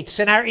eye gates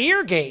and our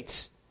ear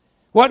gates.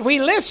 What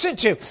we listen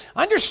to.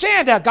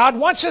 Understand that God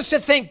wants us to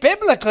think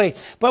biblically,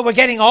 but we're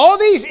getting all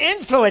these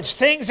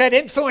things that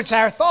influence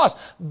our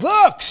thoughts.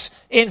 Books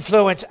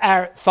influence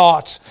our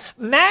thoughts.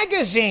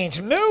 Magazines,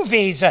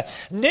 movies,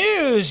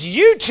 news,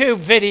 YouTube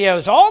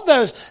videos, all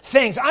those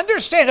things.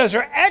 Understand those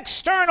are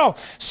external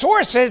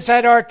sources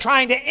that are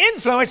trying to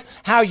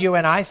influence how you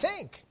and I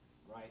think.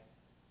 Right.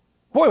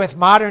 Boy, with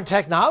modern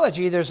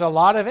technology, there's a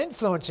lot of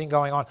influencing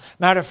going on.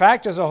 Matter of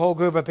fact, there's a whole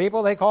group of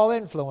people they call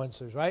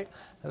influencers, right?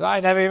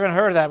 I never even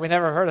heard of that. We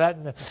never heard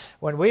of that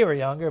when we were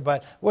younger.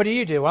 But what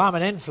do? Well, I'm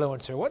an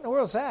influencer. What in the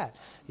world's that?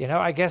 You know,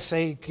 I guess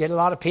they get a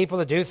lot of people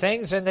to do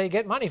things and they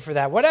get money for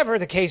that. Whatever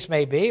the case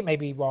may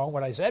be wrong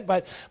what I said.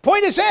 But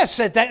point is this,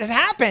 that it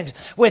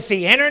happens with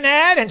the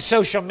internet and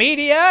social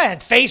media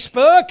and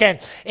Facebook and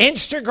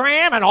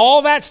Instagram and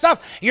all that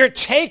stuff. You're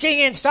taking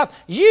in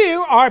stuff.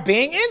 You are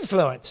being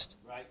influenced.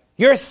 Right.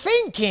 Your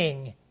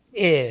thinking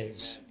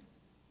is.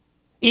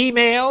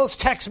 Emails,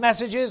 text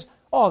messages,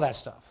 all that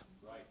stuff.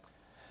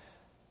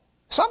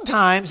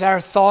 Sometimes our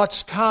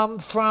thoughts come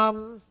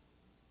from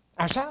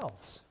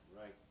ourselves.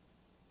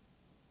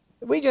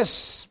 We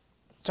just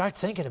start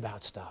thinking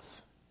about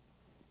stuff.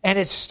 And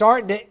it's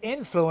starting to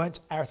influence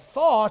our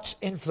thoughts,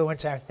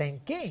 influence our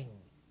thinking.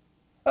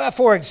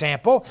 For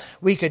example,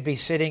 we could be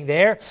sitting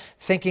there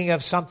thinking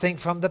of something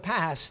from the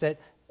past that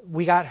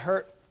we got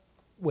hurt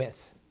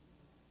with.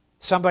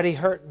 Somebody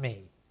hurt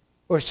me,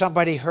 or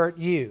somebody hurt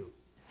you.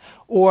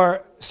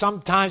 Or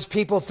sometimes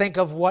people think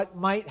of what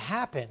might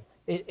happen.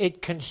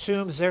 It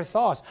consumes their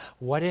thoughts.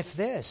 What if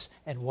this?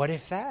 And what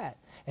if that?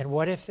 And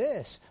what if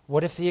this?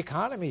 What if the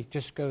economy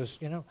just goes,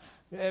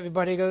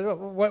 everybody goes,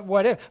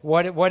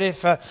 what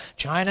if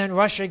China and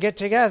Russia get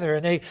together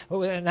and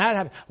that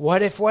happens?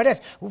 What if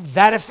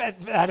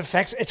that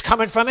affects? It's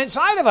coming from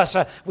inside of us.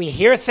 We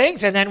hear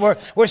things and then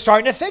we're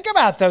starting to think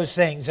about those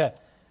things.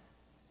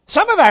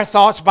 Some of our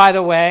thoughts, by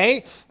the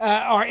way,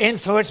 are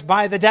influenced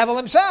by the devil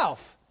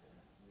himself.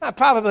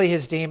 Probably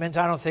his demons.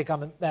 I don't think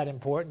I'm that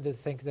important to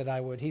think that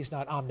I would. He's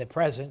not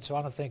omnipresent, so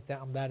I don't think that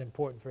I'm that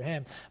important for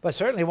him. But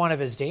certainly one of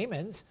his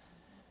demons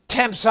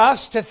tempts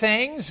us to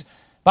things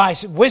by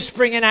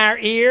whispering in our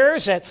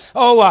ears that,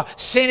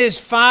 sin is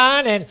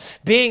fun and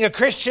being a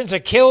Christian's a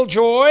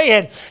killjoy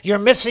and you're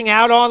missing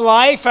out on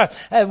life.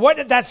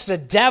 That's the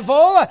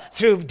devil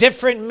through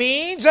different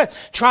means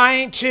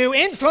trying to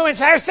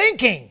influence our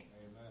thinking. Amen.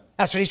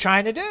 That's what he's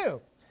trying to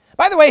do.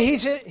 By the way,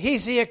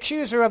 he's the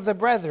accuser of the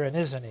brethren,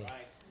 isn't he? Right.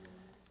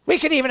 We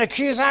can even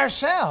accuse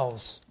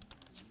ourselves.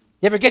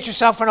 You ever get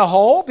yourself in a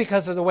hole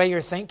because of the way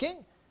you're thinking?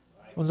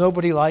 Right. Well,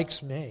 nobody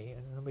likes me.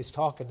 Nobody's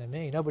talking to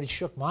me. Nobody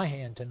shook my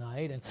hand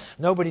tonight. And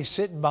nobody's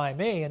sitting by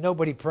me. And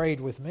nobody prayed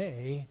with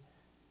me.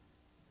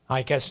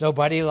 I guess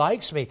nobody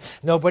likes me.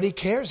 Nobody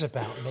cares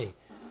about me.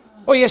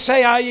 Well, you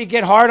say you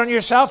get hard on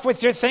yourself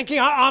with your thinking.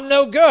 I'm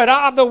no good.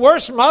 I'm the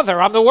worst mother.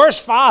 I'm the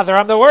worst father.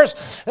 I'm the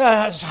worst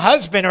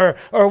husband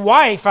or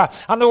wife.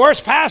 I'm the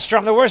worst pastor.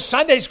 I'm the worst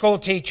Sunday school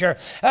teacher.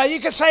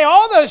 You can say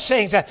all those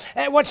things.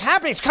 What's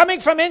happening is coming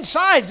from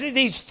inside,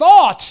 these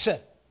thoughts.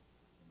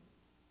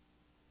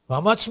 Well,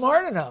 I'm not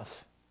smart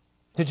enough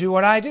to do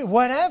what I do.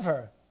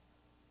 Whatever.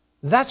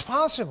 That's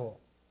possible.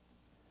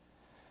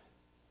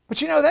 But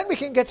then we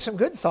can get some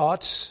good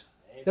thoughts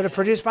that are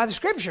produced by the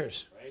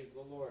Scriptures.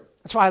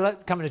 That's why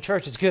coming to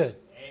church is good.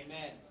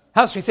 Amen.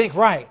 Helps me think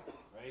right.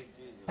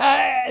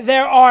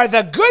 There are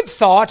the good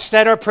thoughts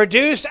that are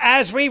produced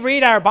as we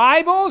read our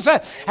Bibles,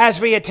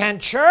 as we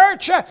attend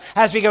church,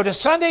 as we go to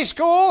Sunday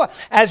school,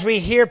 as we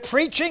hear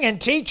preaching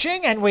and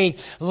teaching, and we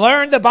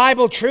learn the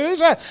Bible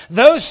truths.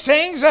 Those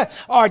things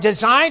are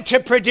designed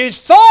to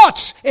produce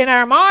thoughts in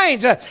our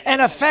minds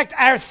and affect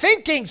our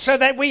thinking so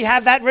that we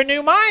have that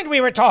renewed mind we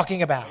were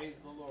talking about.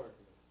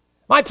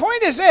 My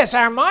point is this,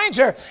 our minds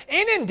are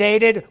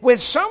inundated with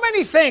so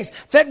many things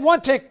that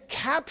want to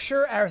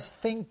capture our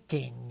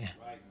thinking.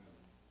 Right.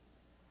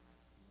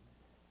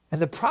 And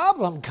the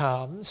problem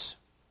comes,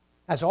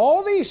 as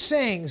all these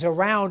things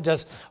around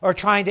us are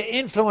trying to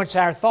influence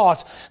our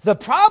thoughts, the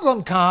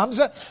problem comes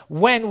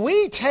when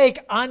we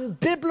take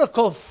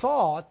unbiblical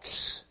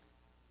thoughts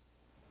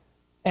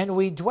and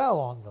we dwell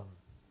on them.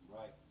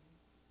 Right.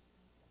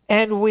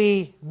 And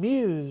we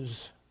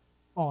muse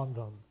on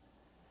them.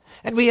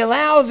 And we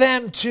allow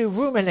them to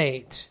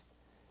ruminate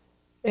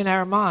in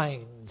our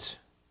minds,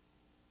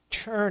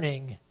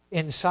 churning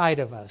inside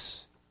of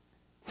us.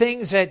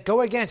 Things that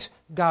go against,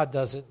 God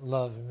doesn't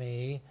love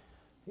me.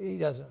 He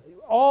doesn't.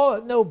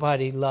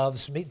 Nobody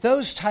loves me.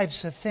 Those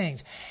types of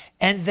things.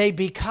 And they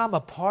become a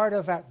part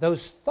of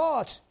those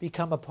thoughts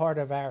become a part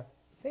of our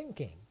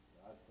thinking.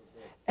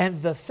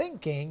 And the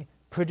thinking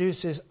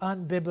produces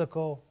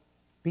unbiblical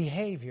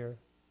behavior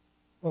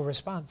or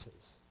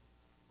responses.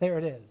 There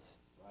it is.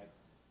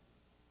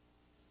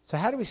 So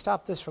how do we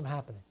stop this from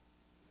happening?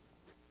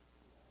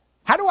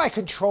 How do I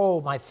control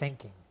my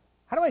thinking?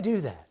 How do I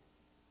do that?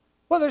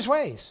 Well, there's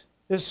ways.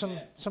 There's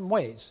some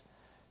ways.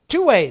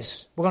 2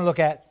 ways we're going to look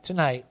at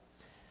tonight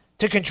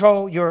to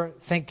control your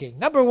thinking.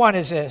 Number 1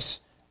 is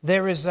this.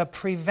 There is a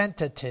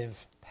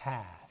preventative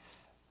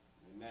path.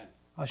 Amen.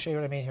 I'll show you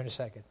what I mean here in a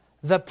second.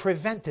 The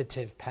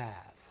preventative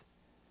path.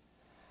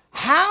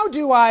 How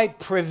do I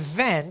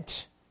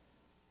prevent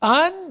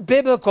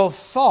unbiblical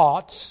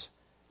thoughts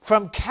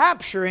from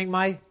capturing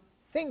my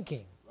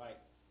thinking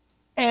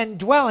and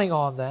dwelling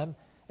on them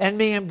and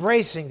me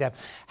embracing them?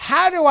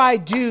 How do I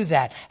do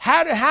that?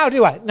 How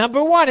do I?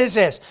 Number 1 is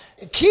this.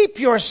 Keep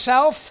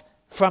yourself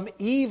from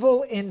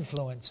evil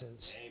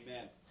influences.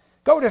 Amen.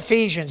 Go to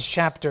Ephesians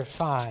chapter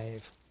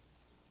 5.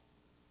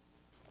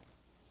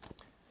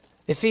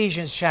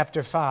 Ephesians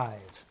chapter 5.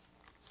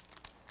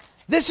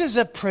 This is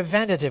a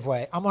preventative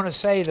way. I'm going to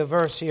say the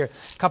verse here,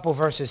 a couple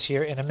verses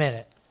here in a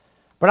minute.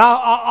 But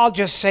I'll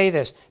just say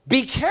this.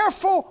 Be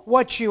careful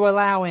what you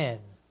allow in.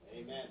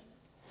 Amen.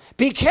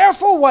 Be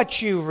careful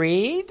what you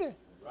read.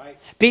 Right.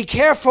 Be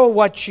careful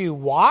what you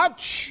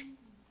watch.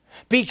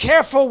 Be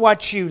careful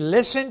what you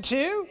listen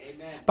to.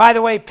 Amen. By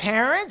the way,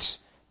 parents,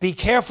 Be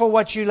careful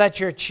what you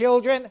let your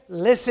children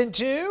listen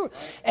to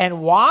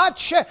and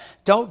watch.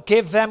 Don't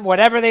give them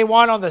whatever they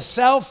want on the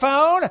cell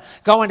phone.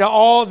 Go into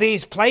all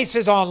these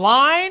places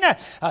online,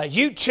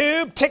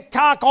 YouTube,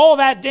 TikTok, all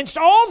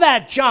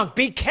that junk.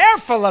 Be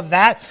careful of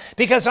that,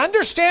 because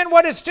understand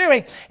what it's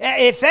doing.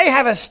 If they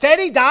have a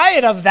steady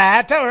diet of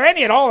that, or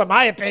any at all, in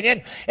my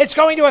opinion, it's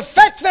going to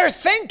affect their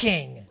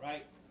thinking.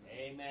 Right.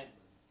 Amen.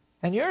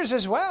 And yours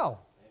as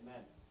well.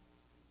 Amen.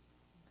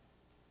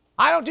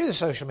 I don't do the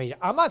social media.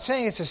 I'm not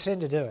saying it's a sin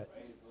to do it.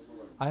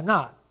 I'm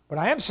not. But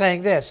I am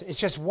saying this. It's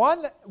just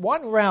one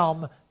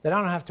realm that I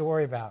don't have to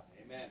worry about.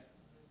 Amen.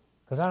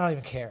 Because I don't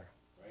even care.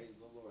 Praise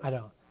the Lord. I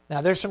don't.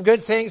 Now, there's some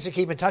good things to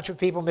keep in touch with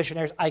people,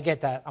 missionaries. I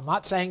get that. I'm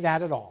not saying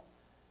that at all.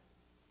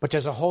 But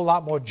there's a whole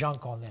lot more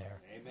junk on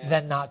there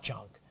than not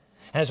junk.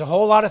 And there's a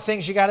whole lot of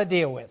things you got to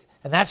deal with.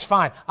 And that's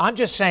fine. I'm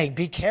just saying,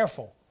 be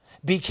careful.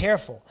 Be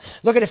careful.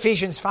 Look at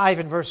Ephesians 5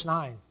 and verse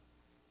 9.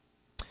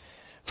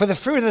 For the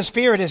fruit of the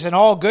Spirit is in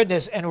all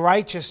goodness and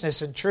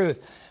righteousness and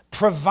truth,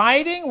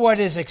 providing what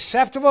is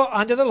acceptable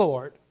unto the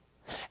Lord,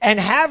 and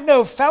have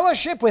no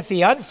fellowship with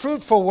the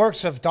unfruitful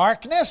works of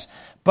darkness,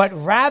 but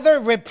rather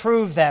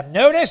reprove them.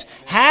 Notice,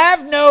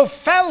 have no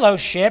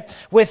fellowship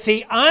with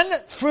the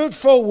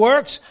unfruitful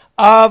works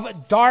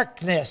of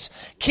darkness.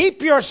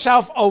 Keep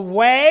yourself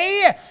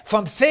away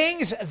from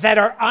things that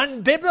are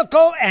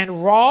unbiblical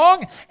and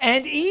wrong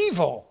and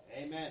evil.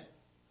 Amen.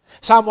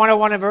 Psalm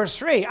 101 and verse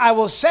 3, I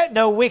will set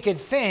no wicked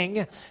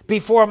thing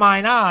before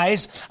mine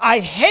eyes. I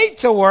hate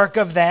the work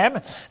of them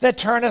that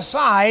turn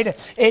aside.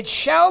 It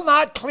shall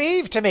not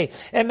cleave to me.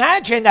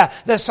 Imagine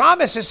the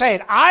psalmist is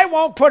saying, I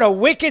won't put a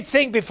wicked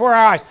thing before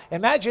our eyes.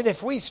 Imagine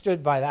if we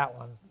stood by that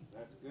one.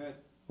 That's good.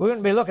 We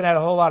wouldn't be looking at a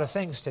whole lot of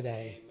things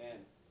today. Amen.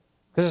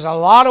 Because there's a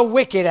lot of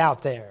wicked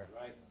out there.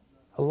 Right.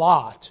 A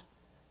lot.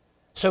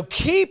 So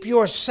keep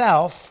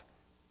yourself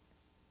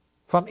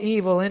from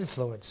evil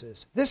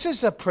influences. This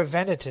is the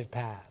preventative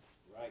path.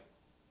 Right.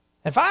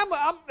 If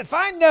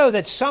I know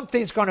that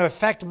something's going to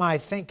affect my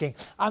thinking,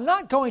 I'm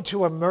not going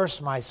to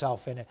immerse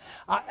myself in it.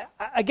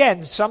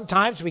 Again,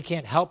 sometimes we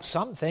can't help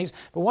some things,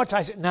 but once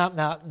I say, no,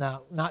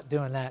 not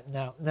doing that,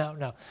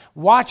 no.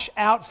 Watch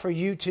out for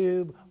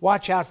YouTube.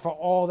 Watch out for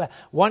all that.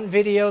 One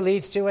video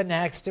leads to a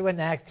next, to a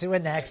next, to a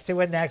next, to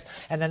a next,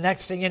 and the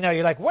next thing you know,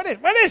 you're like, what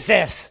is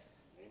this?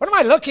 What am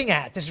I looking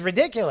at? This is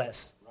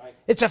ridiculous.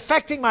 It's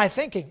affecting my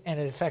thinking, and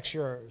it affects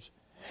yours.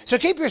 So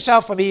keep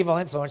yourself from evil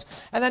influence.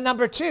 And then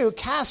number 2,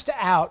 cast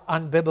out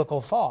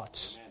unbiblical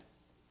thoughts.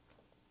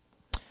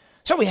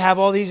 So we have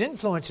all these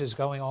influences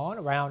going on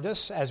around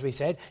us, as we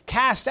said.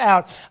 Cast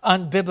out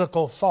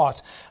unbiblical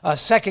thoughts.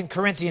 2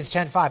 Corinthians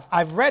 10:5.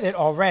 I've read it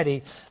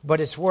already, but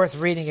it's worth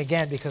reading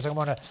again because I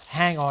want to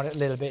hang on it a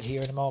little bit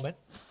here in a moment.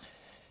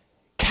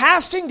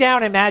 Casting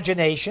down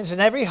imaginations and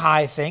every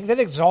high thing that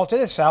exalted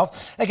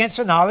itself against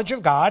the knowledge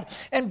of God,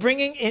 and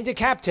bringing into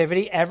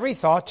captivity every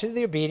thought to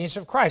the obedience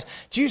of Christ.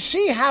 Do you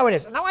see how it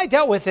is? Now, I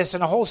dealt with this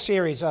in a whole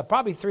series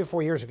probably 3 or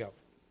 4 years ago.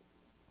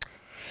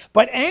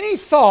 But any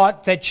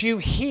thought that you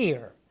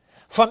hear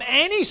from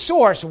any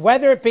source,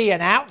 whether it be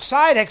an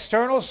outside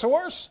external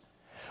source,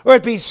 or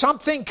it be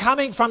something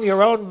coming from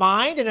your own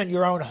mind and in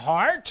your own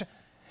heart,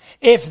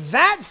 if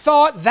that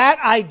thought,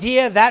 that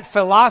idea, that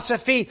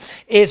philosophy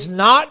is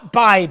not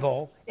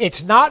Bible,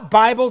 it's not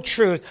Bible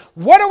truth,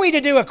 what are we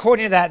to do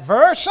according to that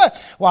verse?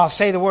 Well, I'll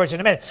say the words in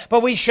a minute.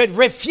 But we should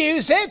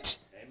refuse it.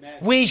 Amen.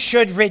 We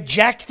should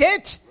reject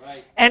it.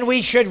 Right. And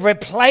we should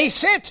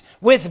replace it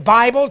with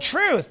Bible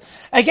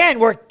truth. Again,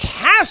 we're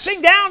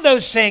casting down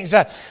those things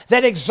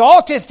that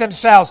exalteth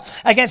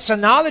themselves against the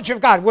knowledge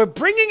of God. We're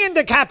bringing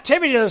into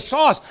captivity those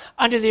thoughts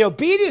under the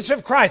obedience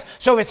of Christ.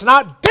 So if it's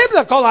not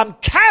biblical, I'm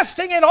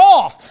casting it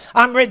off.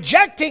 I'm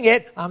rejecting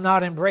it. I'm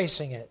not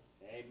embracing it.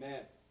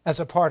 Amen. As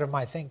a part of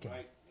my thinking.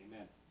 Right.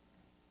 Amen.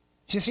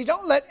 You see,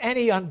 don't let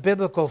any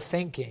unbiblical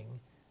thinking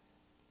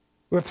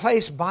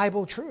replace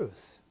Bible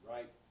truth.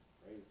 Right.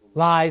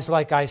 Lies,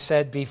 like I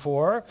said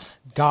before,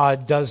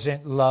 God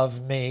doesn't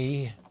love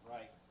me.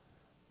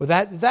 Well,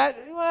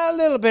 a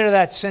little bit of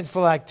that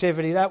sinful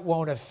activity, that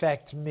won't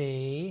affect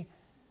me.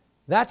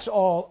 That's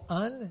all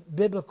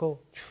unbiblical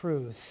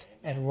truth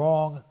and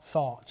wrong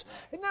thoughts.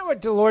 Isn't that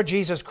what the Lord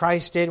Jesus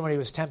Christ did when he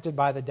was tempted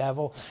by the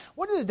devil?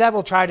 What did the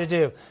devil try to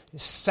do?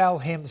 Sell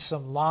him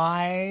some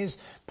lies,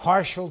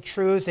 partial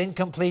truth,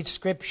 incomplete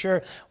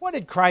scripture. What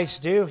did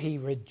Christ do? He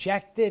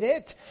rejected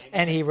it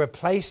and he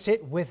replaced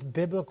it with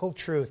biblical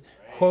truth,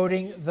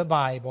 quoting the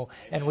Bible.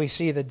 And we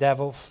see the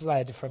devil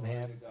fled from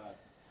him.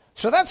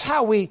 So that's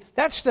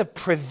the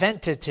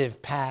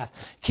preventative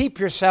path. Keep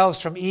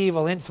yourselves from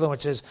evil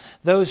influences,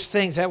 those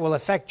things that will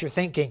affect your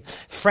thinking,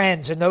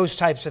 friends and those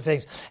types of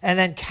things. And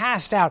then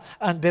cast out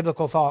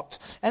unbiblical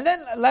thoughts. And then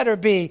letter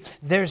B,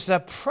 there's the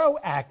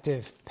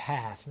proactive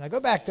path. Now go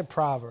back to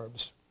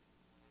Proverbs.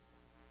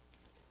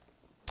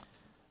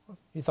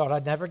 You thought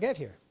I'd never get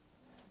here.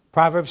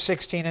 Proverbs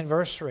 16 and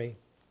verse 3.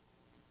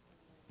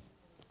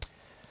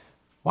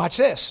 Watch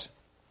this.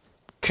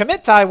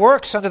 Commit thy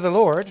works unto the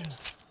Lord,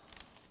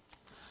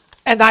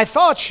 and thy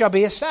thoughts shall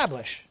be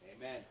established.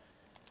 Amen.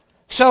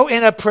 So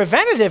in a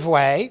preventative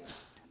way,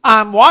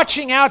 I'm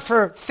watching out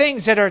for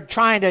things that are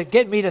trying to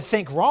get me to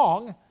think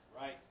wrong.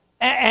 Right.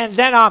 And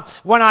then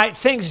when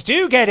things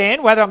do get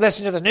in, whether I'm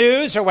listening to the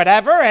news or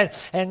whatever, and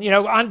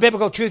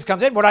unbiblical truth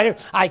comes in, what I do,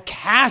 I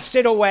cast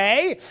it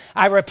away.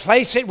 I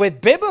replace it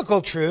with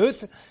biblical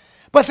truth.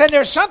 But then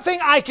there's something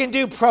I can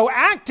do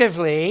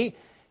proactively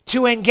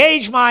to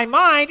engage my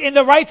mind in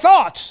the right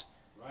thoughts.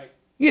 Right.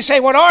 You say,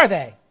 what are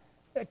they?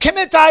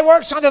 Commit thy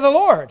works unto the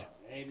Lord.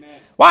 Amen.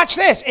 Watch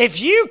this. If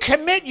you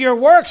commit your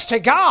works to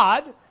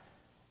God,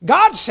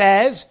 God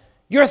says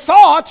your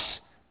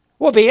thoughts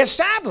will be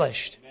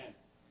established.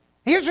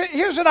 Amen.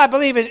 Here's what I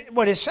believe is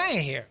what it's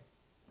saying here.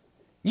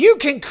 You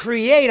can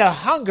create a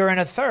hunger and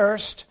a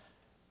thirst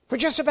for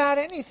just about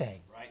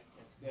anything. Right.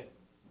 That's good.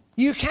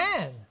 You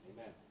can.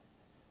 Amen.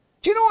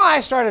 Do you know why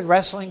I started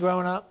wrestling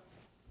growing up?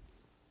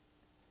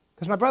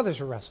 Because my brothers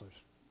were wrestlers.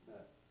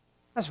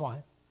 That's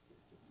why.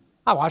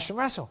 I watched them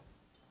wrestle.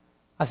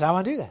 I said, I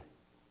want to do that.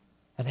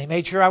 And they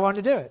made sure I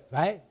wanted to do it,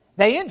 right?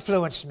 They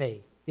influenced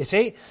me, you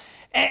see?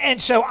 And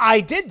so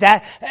I did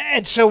that.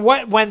 And so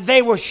when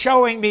they were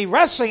showing me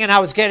wrestling and I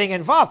was getting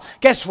involved,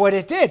 guess what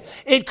it did?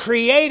 It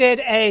created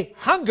a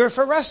hunger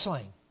for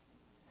wrestling.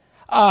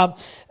 Do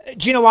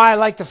you know why I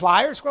liked the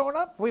Flyers growing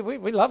up? We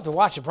loved to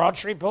watch the Broad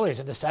Street Bullies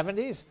in the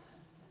 70s.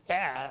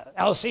 Yeah,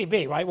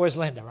 LCB, right? Where's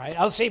Linda, right?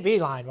 LCB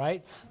line,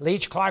 right?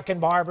 Leach, Clark, and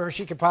Barber.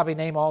 She could probably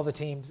name all the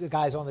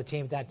guys on the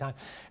team at that time.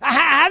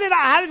 How did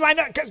I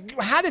know?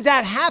 How did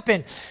that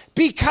happen?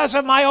 Because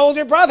of my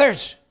older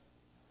brothers.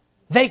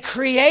 They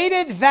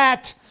created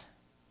that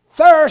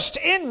thirst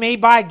in me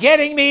by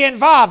getting me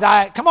involved.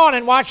 Come on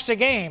and watch the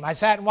game. I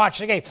sat and watched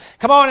the game.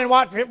 Come on and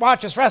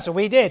watch us wrestle.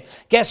 We did.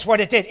 Guess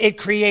what it did? It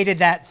created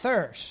that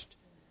thirst.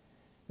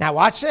 Now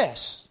watch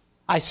this.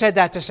 I said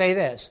that to say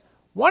this.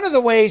 One of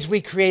the ways we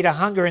create a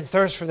hunger and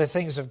thirst for the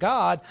things of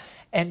God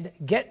and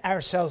get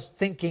ourselves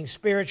thinking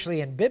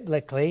spiritually and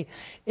biblically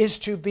is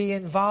to be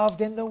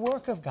involved in the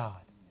work of God.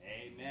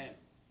 Amen.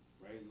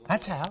 Praise the Lord.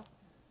 That's how.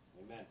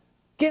 Amen.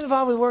 Get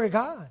involved with the work of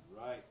God.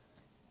 Right.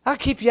 That'll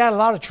keep you out of a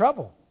lot of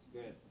trouble.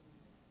 Good.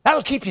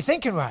 That'll keep you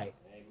thinking right.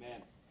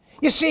 Amen.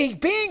 You see,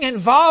 being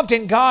involved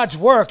in God's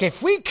work,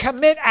 if we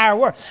commit our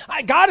work,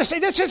 God is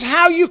saying this is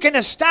how you can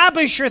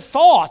establish your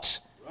thoughts.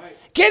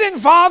 Get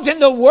involved in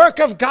the work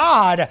of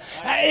God.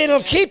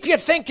 It'll keep you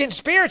thinking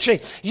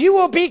spiritually. You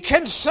will be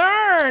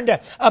concerned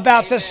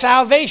about the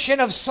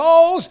salvation of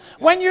souls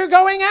when you're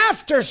going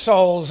after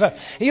souls.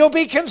 You'll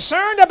be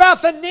concerned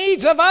about the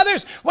needs of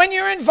others when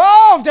you're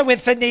involved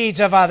with the needs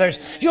of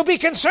others. You'll be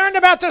concerned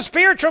about the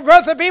spiritual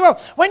growth of people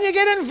when you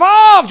get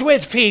involved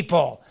with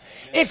people.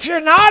 If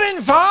you're not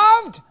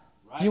involved,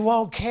 you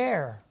won't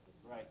care.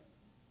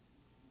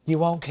 You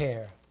won't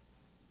care.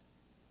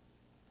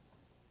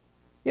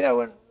 You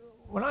know,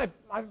 when I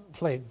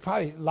played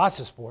probably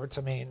lots of sports,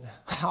 I mean,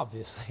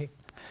 obviously.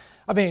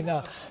 I mean,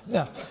 no.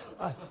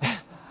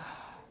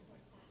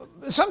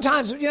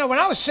 Sometimes, you know, when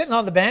I was sitting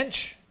on the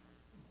bench,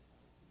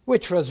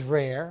 which was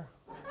rare,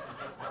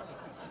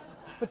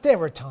 but there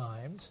were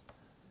times,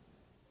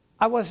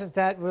 I wasn't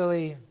that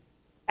really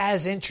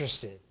as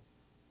interested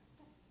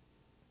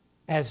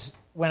as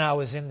when I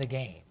was in the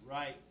game.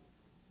 Right.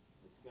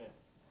 That's good.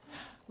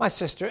 My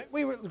sister,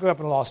 grew up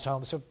in a lost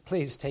home, so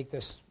please take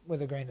this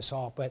with a grain of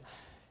salt, but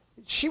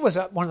she was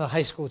one of the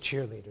high school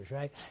cheerleaders,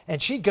 right?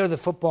 And she'd go to the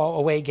football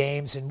away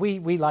games, and we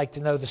liked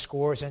to know the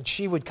scores, and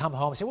she would come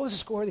home and say, what was the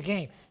score of the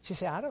game? She'd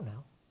say, I don't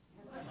know.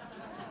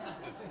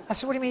 I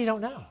said, what do you mean you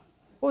don't know?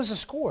 What was the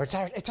score?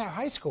 It's our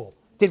high school.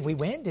 Did we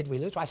win? Did we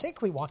lose? I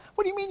think we won.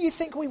 What do you mean you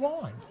think we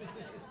won?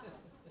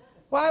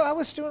 Well, I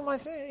was doing my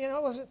thing. You know,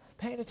 I wasn't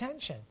paying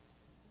attention.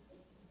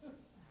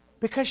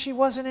 Because she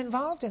wasn't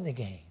involved in the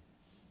game.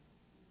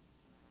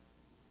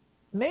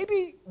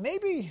 Maybe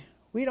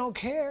we don't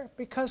care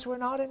because we're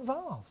not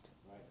involved.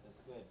 Right,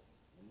 that's good.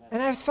 Amen.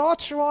 And our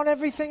thoughts are on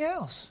everything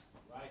else.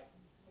 Right.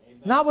 Amen.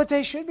 Not what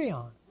they should be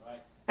on.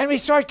 Right. And we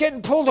start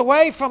getting pulled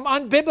away from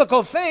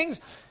unbiblical things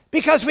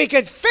because we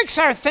could fix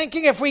our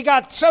thinking if we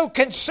got so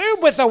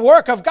consumed with the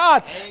work of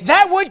God. Amen.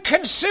 That would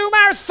consume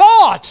our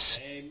thoughts.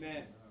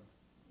 Amen.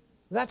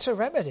 That's a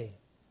remedy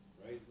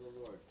Praise the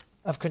Lord.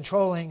 of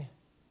controlling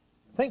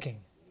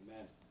thinking.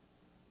 Amen.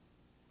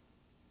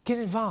 Get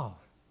involved.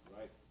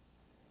 Right.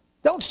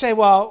 Don't say,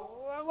 well,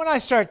 when I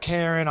start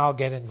caring, I'll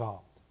get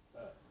involved.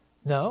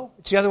 No,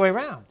 it's the other way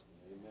around.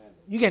 Amen.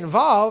 You get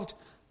involved,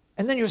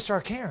 and then you'll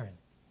start caring.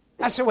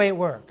 That's the way it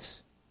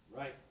works.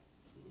 Right.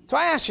 So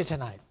I asked you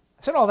tonight.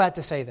 I said all that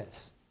to say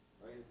this.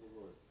 Praise the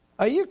Lord.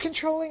 Are you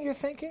controlling your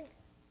thinking?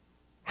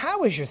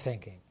 How is your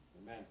thinking?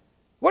 Amen.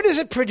 What is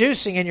it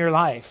producing in your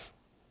life?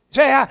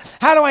 Say,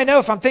 how do I know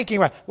if I'm thinking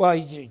right? Well,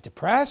 you're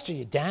depressed, are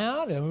you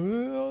down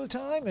all the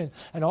time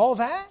and all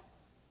that?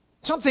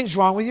 Something's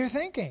wrong with your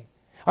thinking.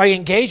 Are you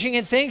engaging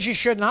in things you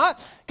should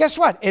not? Guess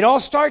what? It all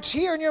starts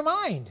here in your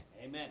mind.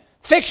 Amen.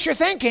 Fix your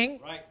thinking,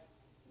 Right.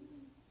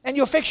 and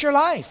you'll fix your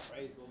life.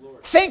 Praise the Lord.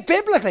 Think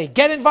biblically.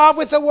 Get involved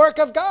with the work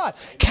of God.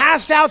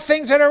 Cast out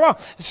things that are wrong.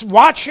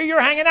 Watch who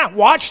you're hanging out.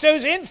 Watch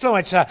those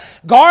influences.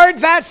 Guard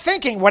that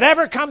thinking.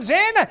 Whatever comes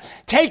in,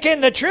 take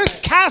in the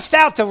truth. Cast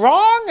out the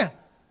wrong.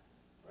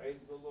 Praise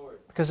the Lord.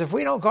 Because if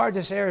we don't guard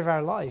this area of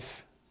our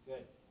life, Good.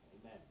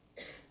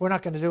 Amen. we're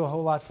not going to do a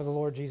whole lot for the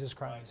Lord Jesus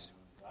Christ.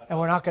 And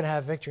we're not going to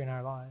have victory in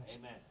our lives.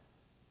 Amen.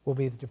 We'll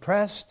be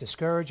depressed,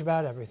 discouraged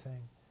about everything.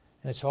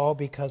 And it's all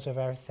because of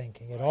our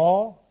thinking. It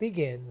all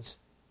begins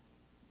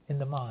in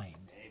the mind.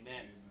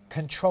 Amen.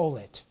 Control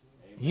it.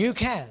 You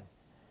can.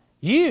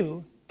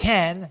 You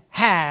can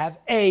have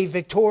a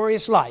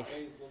victorious life.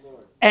 Praise the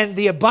Lord. And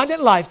the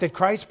abundant life that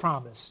Christ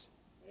promised.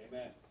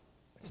 Amen.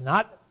 It's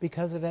not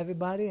because of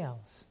everybody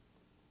else.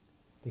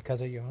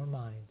 Because of your own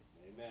mind.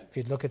 Amen. If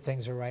you'd look at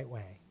things the right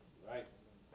way.